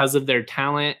because of their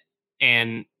talent.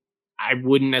 And I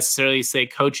wouldn't necessarily say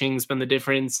coaching's been the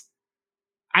difference.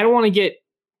 I don't want to get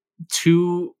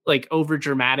too over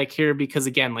dramatic here because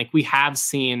again, we have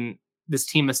seen this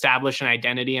team establish an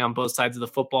identity on both sides of the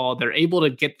football. They're able to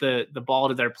get the ball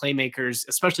to their playmakers,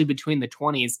 especially between the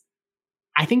 20s.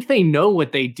 I think they know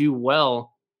what they do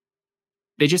well.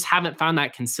 They just haven't found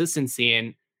that consistency.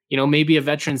 And, maybe a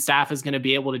veteran staff is going to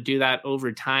be able to do that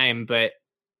over time. But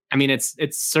I mean, it's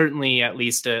certainly at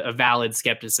least a valid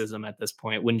skepticism at this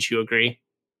point. Wouldn't you agree?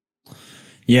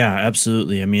 Yeah,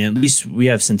 absolutely. I mean, at least we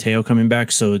have Centeo coming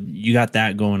back. So you got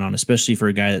that going on, especially for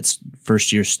a guy that's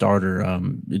first year starter.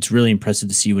 It's really impressive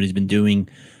to see what he's been doing.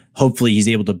 Hopefully he's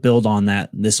able to build on that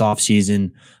this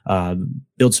offseason,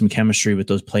 build some chemistry with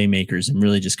those playmakers and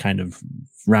really just kind of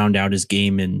round out his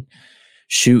game and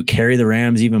carry the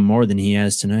Rams even more than he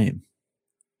has tonight.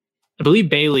 I believe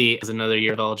Bailey has another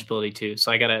year of eligibility too.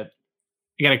 So I gotta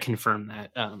confirm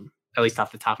that, at least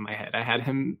off the top of my head. I had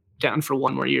him down for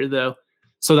one more year though.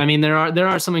 So, I mean, there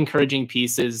are some encouraging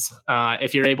pieces.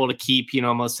 If you're able to keep,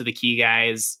 most of the key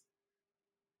guys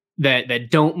that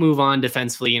don't move on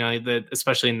defensively,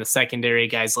 especially in the secondary,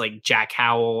 guys like Jack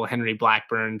Howell, Henry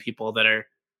Blackburn, people that are,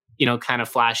 kind of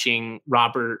flashing.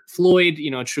 Robert Floyd,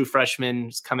 a true freshman,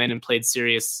 has come in and played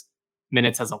serious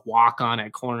minutes as a walk-on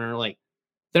at corner.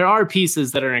 there are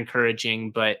pieces that are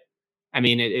encouraging, but I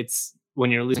mean, it's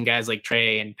when you're losing guys like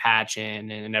Trey and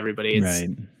Patchen and everybody,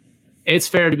 it's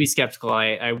fair to be skeptical.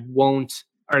 I won't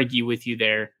argue with you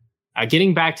there.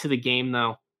 Getting back to the game,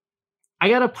 though, I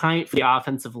got a pint for the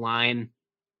offensive line.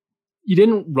 You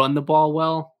didn't run the ball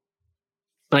well,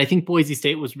 but I think Boise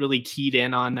State was really keyed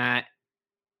in on that.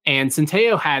 And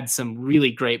Centeio had some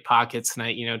really great pockets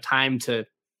tonight, time to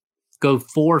go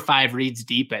 4 or 5 reads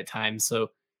deep at times. So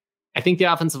I think the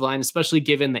offensive line, especially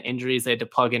given the injuries, they had to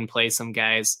plug and play some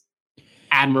guys.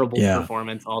 Admirable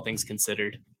performance, all things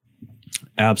considered.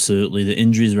 Absolutely. The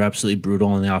injuries are absolutely brutal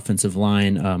on the offensive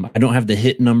line. I don't have the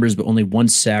hit numbers, but only 1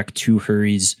 sack, 2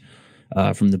 hurries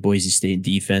from the Boise State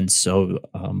defense. So,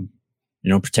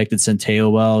 protected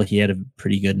Centeio well. He had a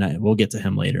pretty good night. We'll get to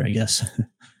him later, I guess.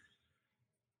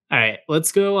 All right,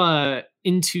 let's go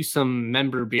into some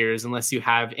member beers, unless you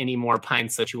have any more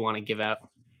pints that you want to give out.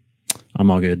 I'm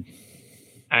all good.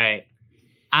 All right.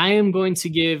 I am going to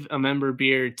give a member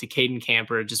beer to Caden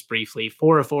Camper just briefly.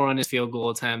 4 of 4 on his field goal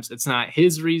attempts. It's not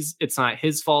his it's not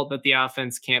his fault that the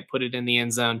offense can't put it in the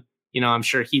end zone. I'm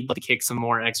sure he'd like to kick some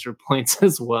more extra points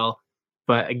as well.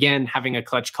 But again, having a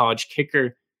clutch college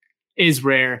kicker is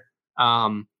rare.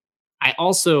 I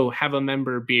also have a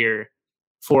member beer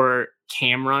for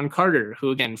Cameron Carter,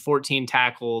 who again, 14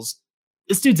 tackles.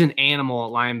 This dude's an animal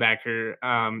at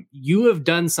linebacker. You have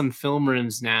done some film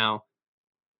rooms now.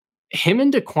 Him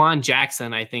and Daquan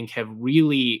Jackson, I think, have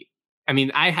really,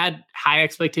 I had high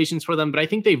expectations for them, but I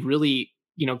think they've really,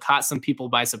 caught some people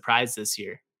by surprise this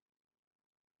year.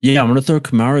 Yeah, I'm going to throw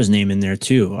Kamara's name in there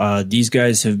too. These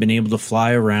guys have been able to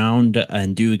fly around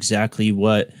and do exactly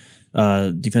what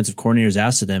defensive coordinators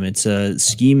asked of them. It's a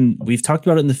scheme. We've talked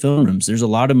about it in the film rooms. There's a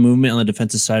lot of movement on the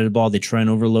defensive side of the ball. They try and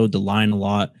overload the line a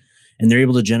lot, and they're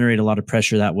able to generate a lot of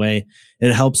pressure that way.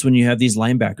 It helps when you have these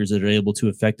linebackers that are able to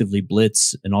effectively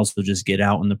blitz and also just get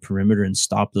out on the perimeter and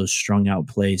stop those strung out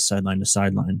plays sideline to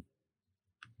sideline.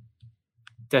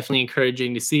 Definitely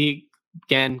encouraging to see.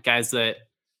 Again, guys that,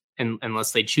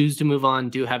 unless they choose to move on,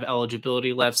 do have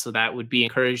eligibility left. So that would be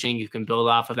encouraging. You can build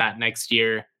off of that next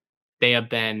year. They have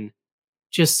been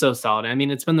just so solid.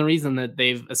 It's been the reason that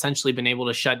they've essentially been able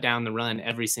to shut down the run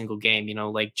every single game,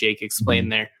 like Jake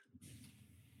explained there.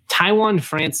 Taiwan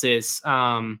Francis,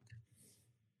 I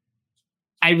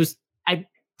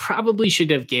probably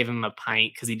should have gave him a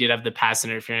pint because he did have the pass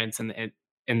interference and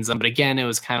end zone. But again, it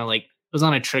was kind of like, it was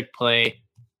on a trick play.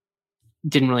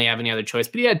 Didn't really have any other choice,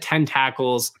 but he had 10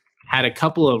 tackles, had a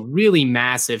couple of really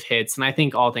massive hits. And I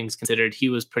think all things considered, he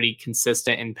was pretty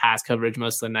consistent in pass coverage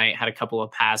most of the night, had a couple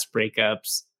of pass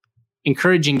breakups.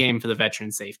 Encouraging game for the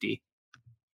veteran safety.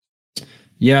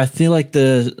 Yeah, I feel like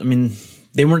they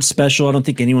weren't special. I don't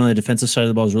think anyone on the defensive side of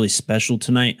the ball was really special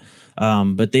tonight.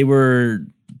 But they were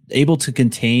able to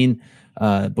contain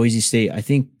Boise State, I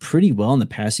think, pretty well in the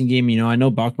passing game. I know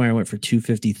Bachmeier went for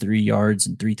 253 yards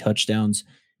and 3 touchdowns,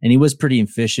 and he was pretty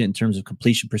efficient in terms of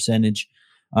completion percentage.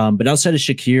 But outside of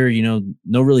Shakir,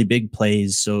 no really big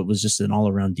plays. So it was just an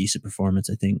all-around decent performance,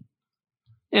 I think.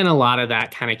 And a lot of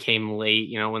that kind of came late,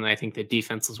 when I think the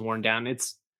defense was worn down.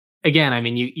 It's, again,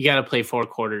 you got to play 4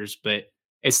 quarters, but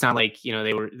it's not like,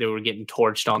 they were getting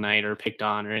torched all night or picked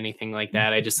on or anything like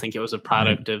that. I just think it was a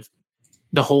product of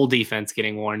the whole defense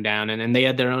getting worn down. And they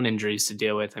had their own injuries to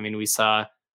deal with. We saw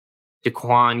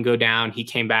Daquan go down. He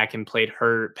came back and played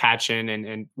hurt, Patchen,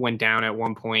 and went down at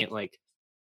one point. Like,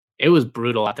 it was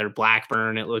brutal out there.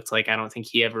 Blackburn, it looked like, I don't think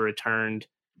he ever returned.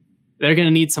 They're going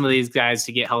to need some of these guys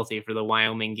to get healthy for the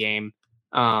Wyoming game.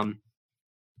 I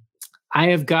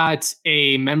have got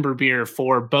a member beer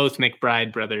for both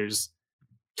McBride brothers.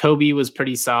 Toby was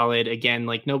pretty solid. Again,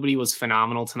 nobody was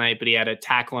phenomenal tonight, but he had a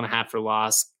tackle and a half for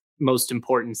loss. Most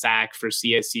important sack for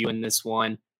CSU in this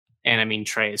one. And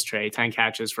Trey is Trey. 10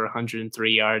 catches for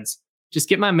 103 yards. Just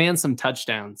get my man some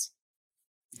touchdowns.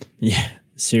 Yeah,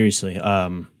 seriously.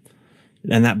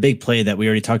 And that big play that we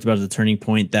already talked about at the turning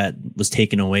point that was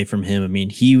taken away from him.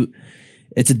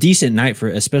 It's a decent night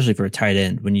especially for a tight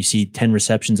end when you see 10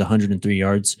 receptions, 103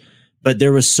 yards, but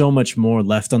there was so much more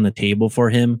left on the table for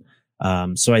him.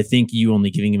 So I think you only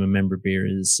giving him a member beer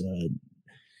is,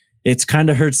 it's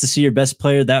kind of hurts to see your best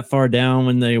player that far down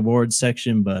in the awards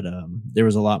section, but there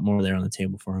was a lot more there on the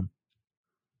table for him.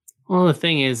 Well, the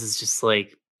thing is just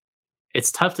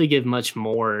it's tough to give much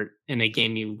more in a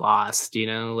game you lost,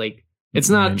 It's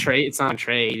not Trey. It's not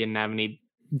Trey. He didn't have any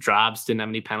drops, didn't have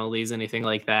any penalties, anything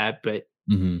like that. But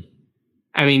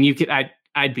you could.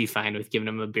 I'd be fine with giving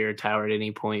him a beer tower at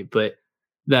any point. But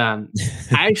I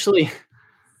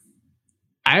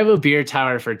have a beer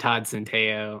tower for Todd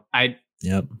Centeio. I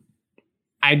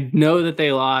know that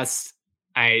they lost.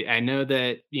 I know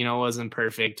that, you know, it wasn't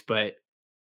perfect, but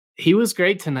he was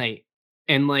great tonight.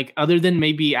 And like, other than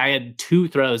maybe I had 2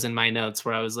 throws in my notes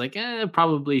where I was like,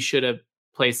 probably should have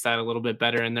placed that a little bit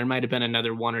better. And there might have been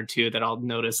another 1 or 2 that I'll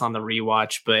notice on the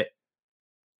rewatch, but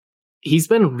he's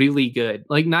been really good.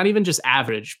 Like, not even just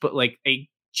average, but like a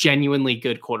genuinely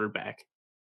good quarterback.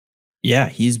 Yeah,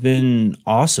 he's been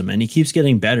awesome and he keeps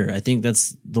getting better. I think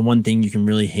that's the one thing you can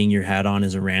really hang your hat on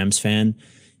as a Rams fan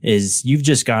is you've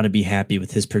just got to be happy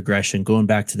with his progression. Going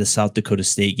back to the South Dakota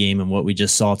State game and what we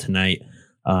just saw tonight,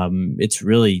 it's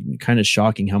really kind of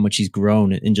shocking how much he's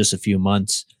grown in just a few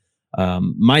months.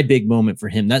 My big moment for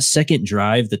him, that second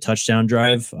drive, the touchdown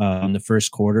drive in the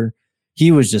first quarter,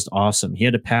 he was just awesome. He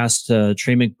had to pass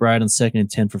Trey McBride on 2nd and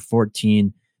 10 for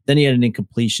 14. Then he had an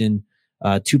incompletion.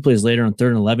 2 plays later on 3rd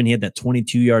and 11, he had that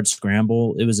 22-yard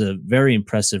scramble. It was a very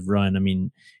impressive run. I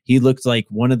mean, he looked like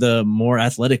one of the more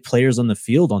athletic players on the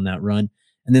field on that run,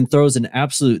 and then throws an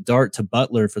absolute dart to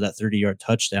Butler for that 30-yard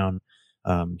touchdown.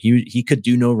 He could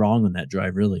do no wrong on that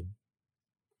drive, really.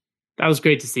 That was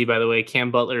great to see, by the way. Cam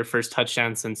Butler, first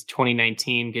touchdown since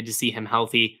 2019. Good to see him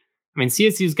healthy. I mean,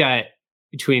 CSU's got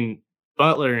between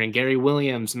Butler and Gary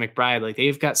Williams, McBride, like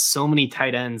they've got so many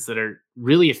tight ends that are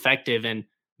really effective. And I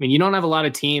mean, you don't have a lot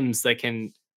of teams that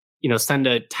can, you know, send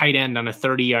a tight end on a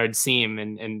 30-yard seam,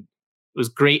 and it was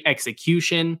great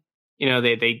execution. You know,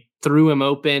 they threw him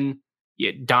open.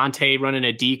 Dante running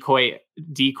a decoy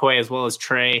as well as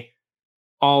Trey,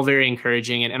 all very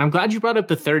encouraging. And I'm glad you brought up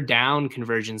the 3rd down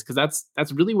conversions, because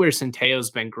that's really where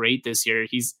Centeio's been great this year.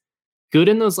 He's good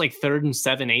in those like 3rd and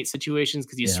 7, 8 situations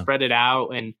because you spread it out.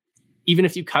 And even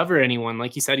if you cover anyone,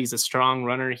 like you said, he's a strong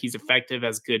runner. He's effective,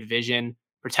 has good vision,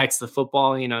 protects the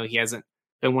football. You know, he hasn't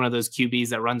been one of those QBs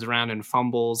that runs around and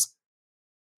fumbles.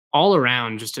 All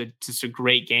around, just a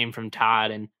great game from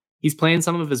Todd. And he's playing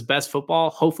some of his best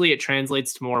football. Hopefully it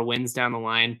translates to more wins down the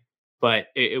line. But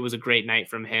it was a great night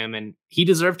from him, and he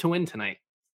deserved to win tonight.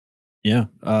 Yeah.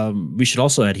 We should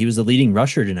also add he was the leading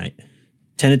rusher tonight.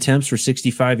 10 attempts for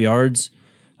 65 yards.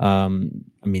 I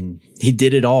mean, he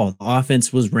did it all. The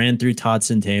offense was ran through Todd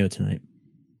Centeio tonight.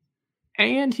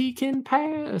 And he can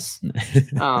pass.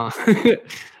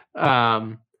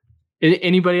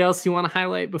 Anybody else you want to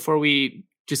highlight before we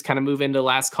just kind of move into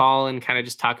last call and kind of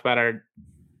just talk about our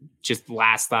just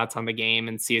last thoughts on the game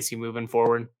and CSU moving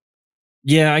forward?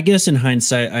 Yeah, I guess in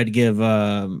hindsight,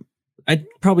 I'd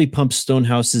probably pump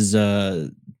Stonehouse's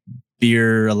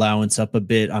beer allowance up a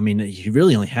bit. I mean, he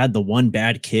really only had the one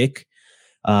bad kick.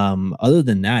 Other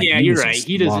than that, yeah, you're right.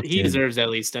 He deserves at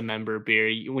least a member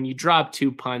beer. When you drop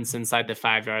 2 punts inside the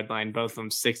 5-yard line, both of them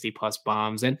 60+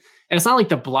 bombs, and it's not like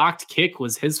the blocked kick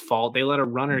was his fault. They let a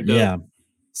runner go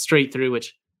straight through,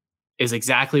 which is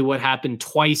exactly what happened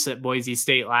twice at Boise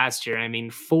State last year. I mean,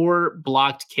 4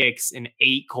 blocked kicks in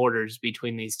 8 quarters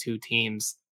between these two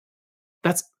teams.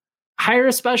 That's hire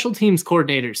a special teams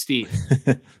coordinator, Steve.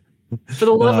 For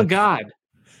the love of God.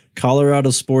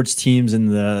 Colorado sports teams and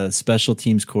the special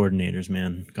teams coordinators,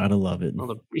 man. Gotta love it.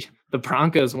 Well, the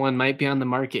Broncos one might be on the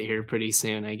market here pretty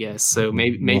soon, I guess. So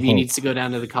maybe he needs to go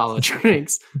down to the college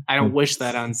ranks. I don't wish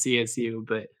that on CSU,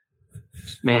 but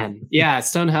man, yeah,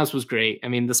 Stonehouse was great. I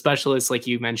mean, the specialists, like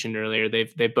you mentioned earlier,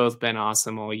 they've both been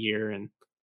awesome all year, and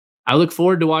I look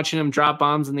forward to watching them drop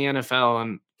bombs in the NFL.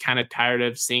 I'm kind of tired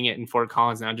of seeing it in Fort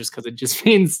Collins now, just because it just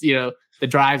means, you know, the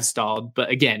drive stalled. But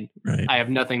again, I have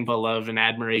nothing but love and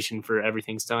admiration for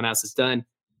everything Stonehouse has done.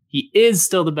 He is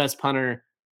still the best punter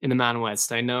in the Mountain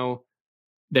West. I know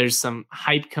there's some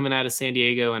hype coming out of San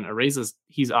Diego, and Areza's,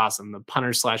 he's awesome. The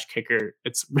punter / kicker.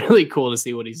 It's really cool to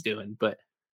see what he's doing, but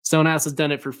Stonehouse has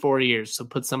done it for 4 years, so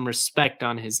put some respect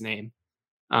on his name.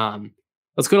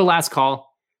 Let's go to last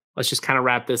call. Let's just kind of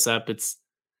wrap this up. It's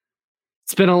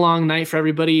been a long night for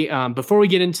everybody. Before we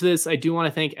get into this, I do want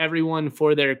to thank everyone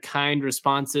for their kind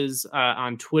responses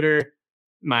on Twitter.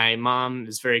 My mom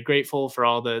is very grateful for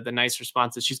all the nice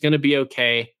responses. She's going to be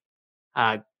okay.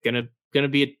 Gonna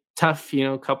be a tough,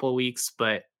 couple of weeks,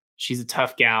 but she's a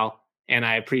tough gal, and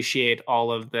I appreciate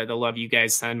all of the love you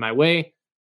guys send my way.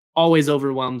 Always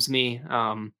overwhelms me.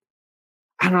 I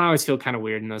don't know, I always feel kind of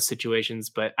weird in those situations,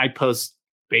 but I post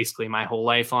basically my whole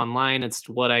life online. It's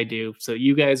what I do. So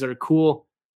you guys are cool,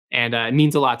 and it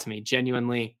means a lot to me.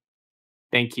 Genuinely,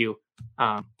 thank you.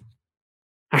 All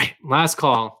right, last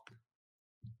call.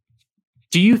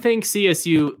 Do you think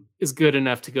CSU is good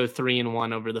enough to go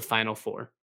 3-1 over the Final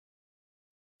Four?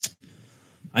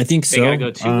 I think so. They got to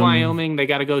go to Wyoming. They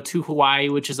got to go to Hawaii,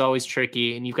 which is always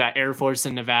tricky. And you've got Air Force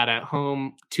and Nevada at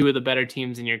home, 2 of the better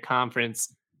teams in your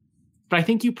conference. But I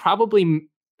think you probably,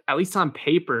 at least on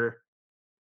paper,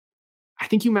 I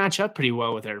think you match up pretty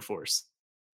well with Air Force.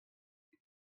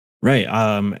 Right.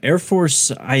 Air Force,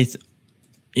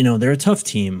 they're a tough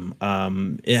team.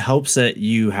 It helps that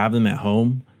you have them at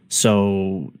home.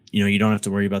 So, you don't have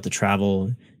to worry about the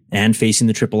travel and facing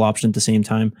the triple option at the same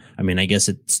time. I mean, I guess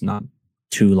it's not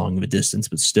too long of a distance,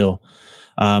 but still.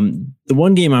 The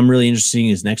one game I'm really interested in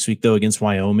is next week, though, against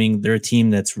Wyoming. They're a team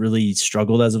that's really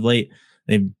struggled as of late.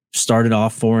 They've started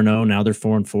off 4-0. Now they're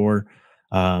 4-4.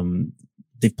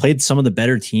 They've played some of the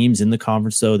better teams in the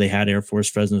conference, though. They had Air Force,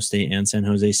 Fresno State, and San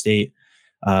Jose State.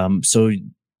 So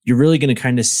you're really going to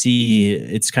kind of see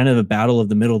it's kind of a battle of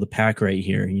the middle of the pack right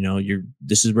here.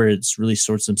 This is where it's really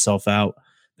sorts themselves out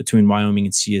between Wyoming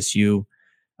and CSU.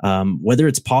 Whether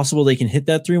it's possible they can hit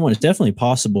that 3-1, it's definitely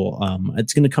possible.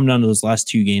 It's going to come down to those last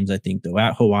two games, I think, though,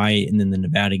 at Hawaii and then the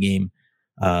Nevada game.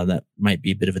 That might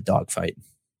be a bit of a dogfight.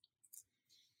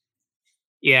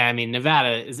 Yeah, I mean,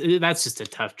 Nevada that's just a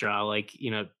tough draw. Like,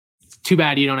 too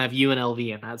bad you don't have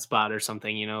UNLV in that spot or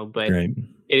something, but right.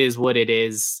 It is what it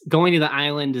is. Going to the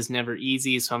island is never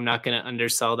easy, so I'm not going to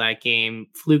undersell that game.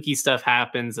 Fluky stuff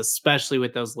happens, especially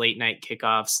with those late night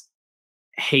kickoffs.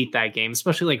 Hate that game,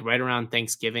 especially like right around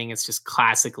Thanksgiving. It's just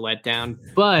classic letdown.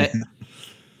 But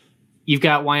you've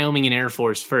got Wyoming and Air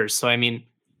Force first. So, I mean,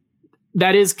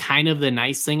 that is kind of the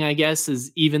nice thing, I guess,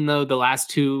 is even though the last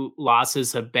two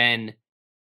losses have been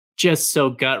just so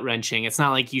gut-wrenching, it's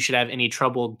not like you should have any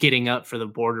trouble getting up for the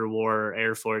Border War or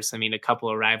Air Force. I mean, a couple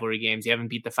of rivalry games. You haven't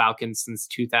beat the Falcons since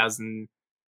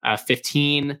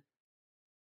 2015.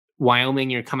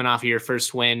 Wyoming, you're coming off of your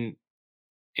first win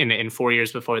in 4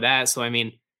 years before that. So, I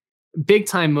mean, big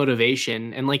time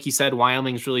motivation. And like you said,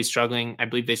 Wyoming's really struggling. I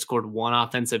believe they scored one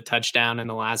offensive touchdown in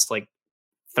the last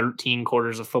 13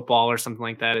 quarters of football or something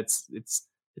like that. It's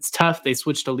tough. They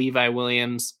switched to Levi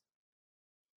Williams.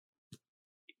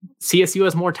 CSU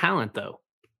has more talent, though.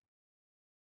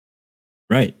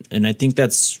 Right. And I think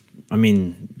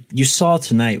you saw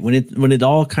tonight when it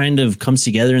all kind of comes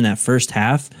together in that first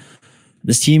half,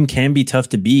 this team can be tough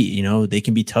to beat. They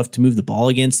can be tough to move the ball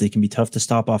against. They can be tough to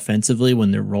stop offensively when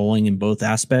they're rolling in both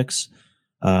aspects.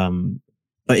 But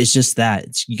it's just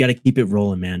you got to keep it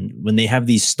rolling, man. When they have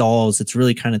these stalls, it's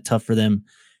really kind of tough for them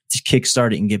to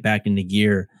kickstart it and get back into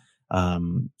gear.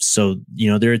 So,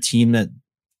 they're a team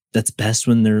that's best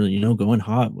when they're, going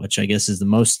hot, which I guess is the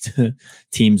most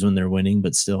teams when they're winning,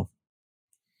 but still.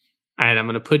 All right, I'm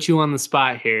going to put you on the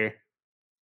spot here.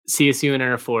 CSU and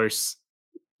Air Force,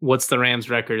 what's the Rams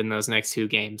record in those next two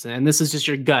games? And this is just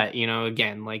your gut,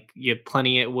 again, you have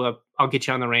plenty I'll get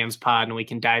you on the Rams pod and we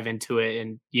can dive into it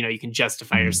and, you can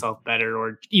justify yourself better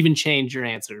or even change your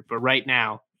answer. But right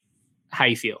now, how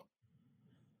you feel?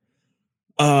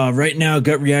 Right now,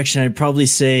 gut reaction, I'd probably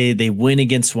say they win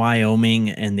against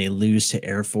Wyoming and they lose to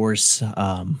Air Force.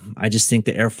 I just think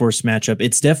the Air Force matchup,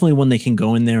 it's definitely one they can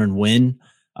go in there and win.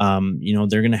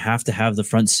 They're going to have the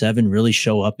front seven really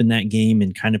show up in that game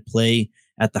and kind of play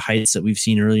at the heights that we've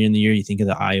seen earlier in the year. You think of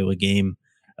the Iowa game,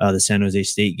 the San Jose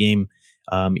State game,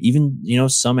 even,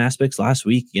 some aspects last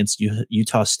week against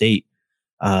Utah State.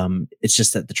 It's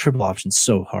just that the triple option's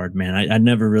so hard, man. I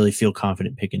never really feel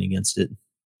confident picking against it.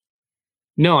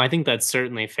 No, I think that's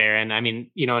certainly fair. And I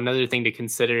mean, another thing to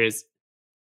consider is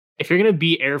if you're going to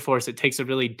beat Air Force, it takes a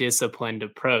really disciplined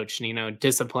approach. And,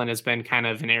 discipline has been kind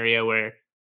of an area where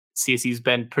CSU's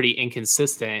been pretty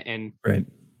inconsistent. And right.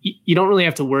 You don't really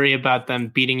have to worry about them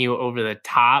beating you over the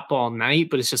top all night,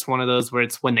 but it's just one of those where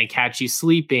it's when they catch you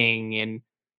sleeping and,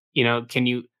 can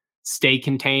you stay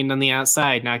contained on the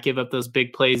outside, not give up those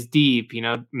big plays deep,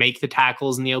 make the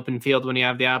tackles in the open field when you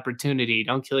have the opportunity.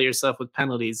 Don't kill yourself with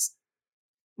penalties.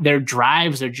 Their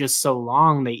drives are just so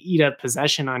long. They eat up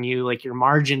possession on you. Your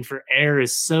margin for error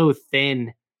is so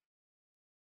thin.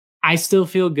 I still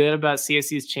feel good about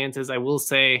CSU's chances. I will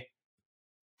say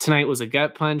tonight was a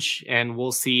gut punch and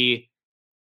we'll see.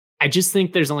 I just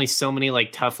think there's only so many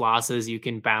tough losses you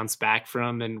can bounce back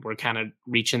from. And we're kind of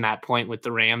reaching that point with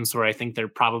the Rams where I think they're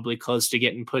probably close to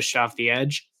getting pushed off the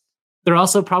edge. They're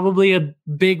also probably a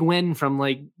big win from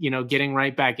getting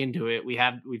right back into it.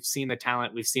 We've seen the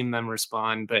talent, we've seen them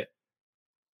respond, but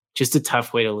just a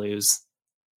tough way to lose.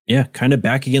 Yeah, kind of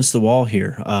back against the wall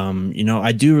here.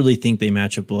 I do really think they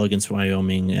match up well against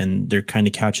Wyoming and they're kind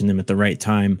of catching them at the right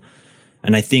time.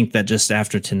 And I think that just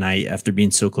after tonight, after being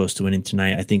so close to winning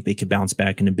tonight, I think they could bounce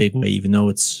back in a big way, even though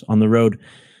it's on the road.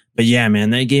 But yeah,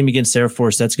 man, that game against Air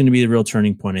Force, that's going to be the real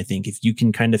turning point, I think. If you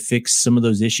can kind of fix some of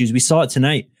those issues. We saw it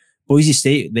tonight. Boise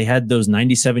State, they had those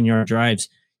 97-yard drives.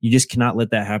 You just cannot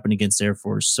let that happen against Air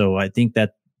Force. So I think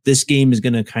that this game is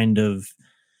going to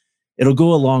it'll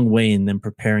go a long way in them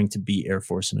preparing to beat Air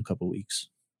Force in a couple of weeks.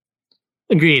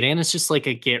 Agreed. And it's just like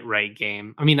a get right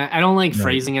game. I mean, I don't like Right.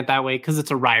 phrasing it that way because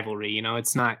it's a rivalry.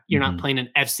 It's not, you're not Mhm. playing an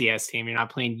FCS team. You're not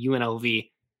playing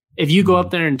UNLV. If you go Mhm.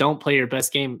 up there and don't play your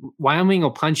best game, Wyoming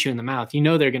will punch you in the mouth.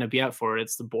 They're going to be up for it.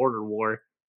 It's the border war.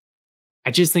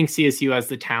 I just think CSU has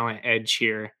the talent edge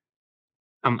here.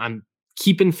 I'm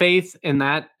keeping faith in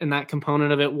that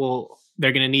component of it.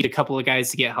 They're going to need a couple of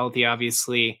guys to get healthy,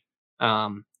 obviously.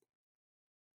 Um,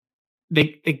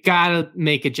 they gotta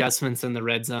make adjustments in the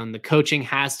red zone. The coaching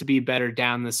has to be better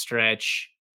down the stretch.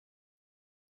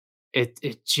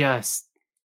 It just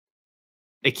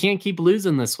they can't keep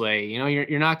losing this way.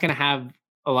 You're not gonna have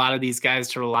a lot of these guys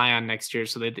to rely on next year.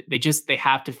 So they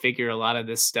have to figure a lot of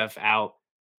this stuff out.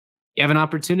 You have an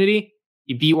opportunity,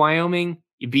 you beat Wyoming,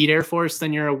 you beat Air Force,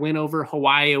 then you're a win over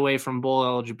Hawaii away from bowl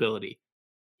eligibility.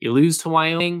 You lose to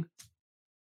Wyoming,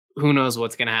 who knows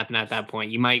what's gonna happen at that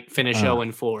point? You might finish Uh,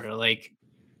 0-4. Like,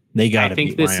 they I gotta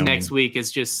think beat this Wyoming. next week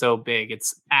is just so big.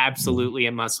 It's Mhm. absolutely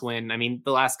a must win. I mean,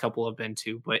 the last couple have been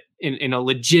too, but in a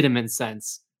legitimate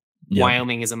sense, Yep.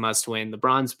 Wyoming is a must win. The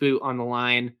bronze boot on the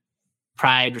line,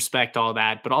 pride, respect, all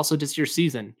that, but also just your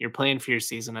season. You're playing for your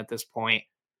season at this point.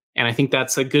 And I think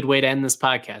that's a good way to end this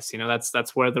podcast.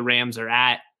 That's where the Rams are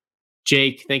at.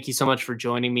 Jake, thank you so much for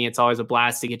joining me. It's always a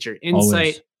blast to get your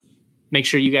insight. Always. Make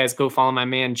sure you guys go follow my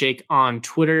man Jake on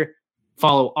Twitter.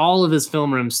 Follow all of his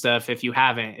film room stuff if you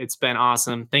haven't. It's been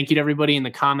awesome. Thank you to everybody in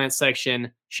the comment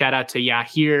section. Shout out to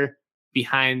Yahir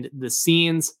behind the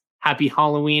scenes. Happy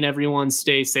Halloween, everyone.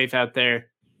 Stay safe out there.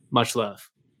 Much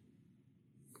love.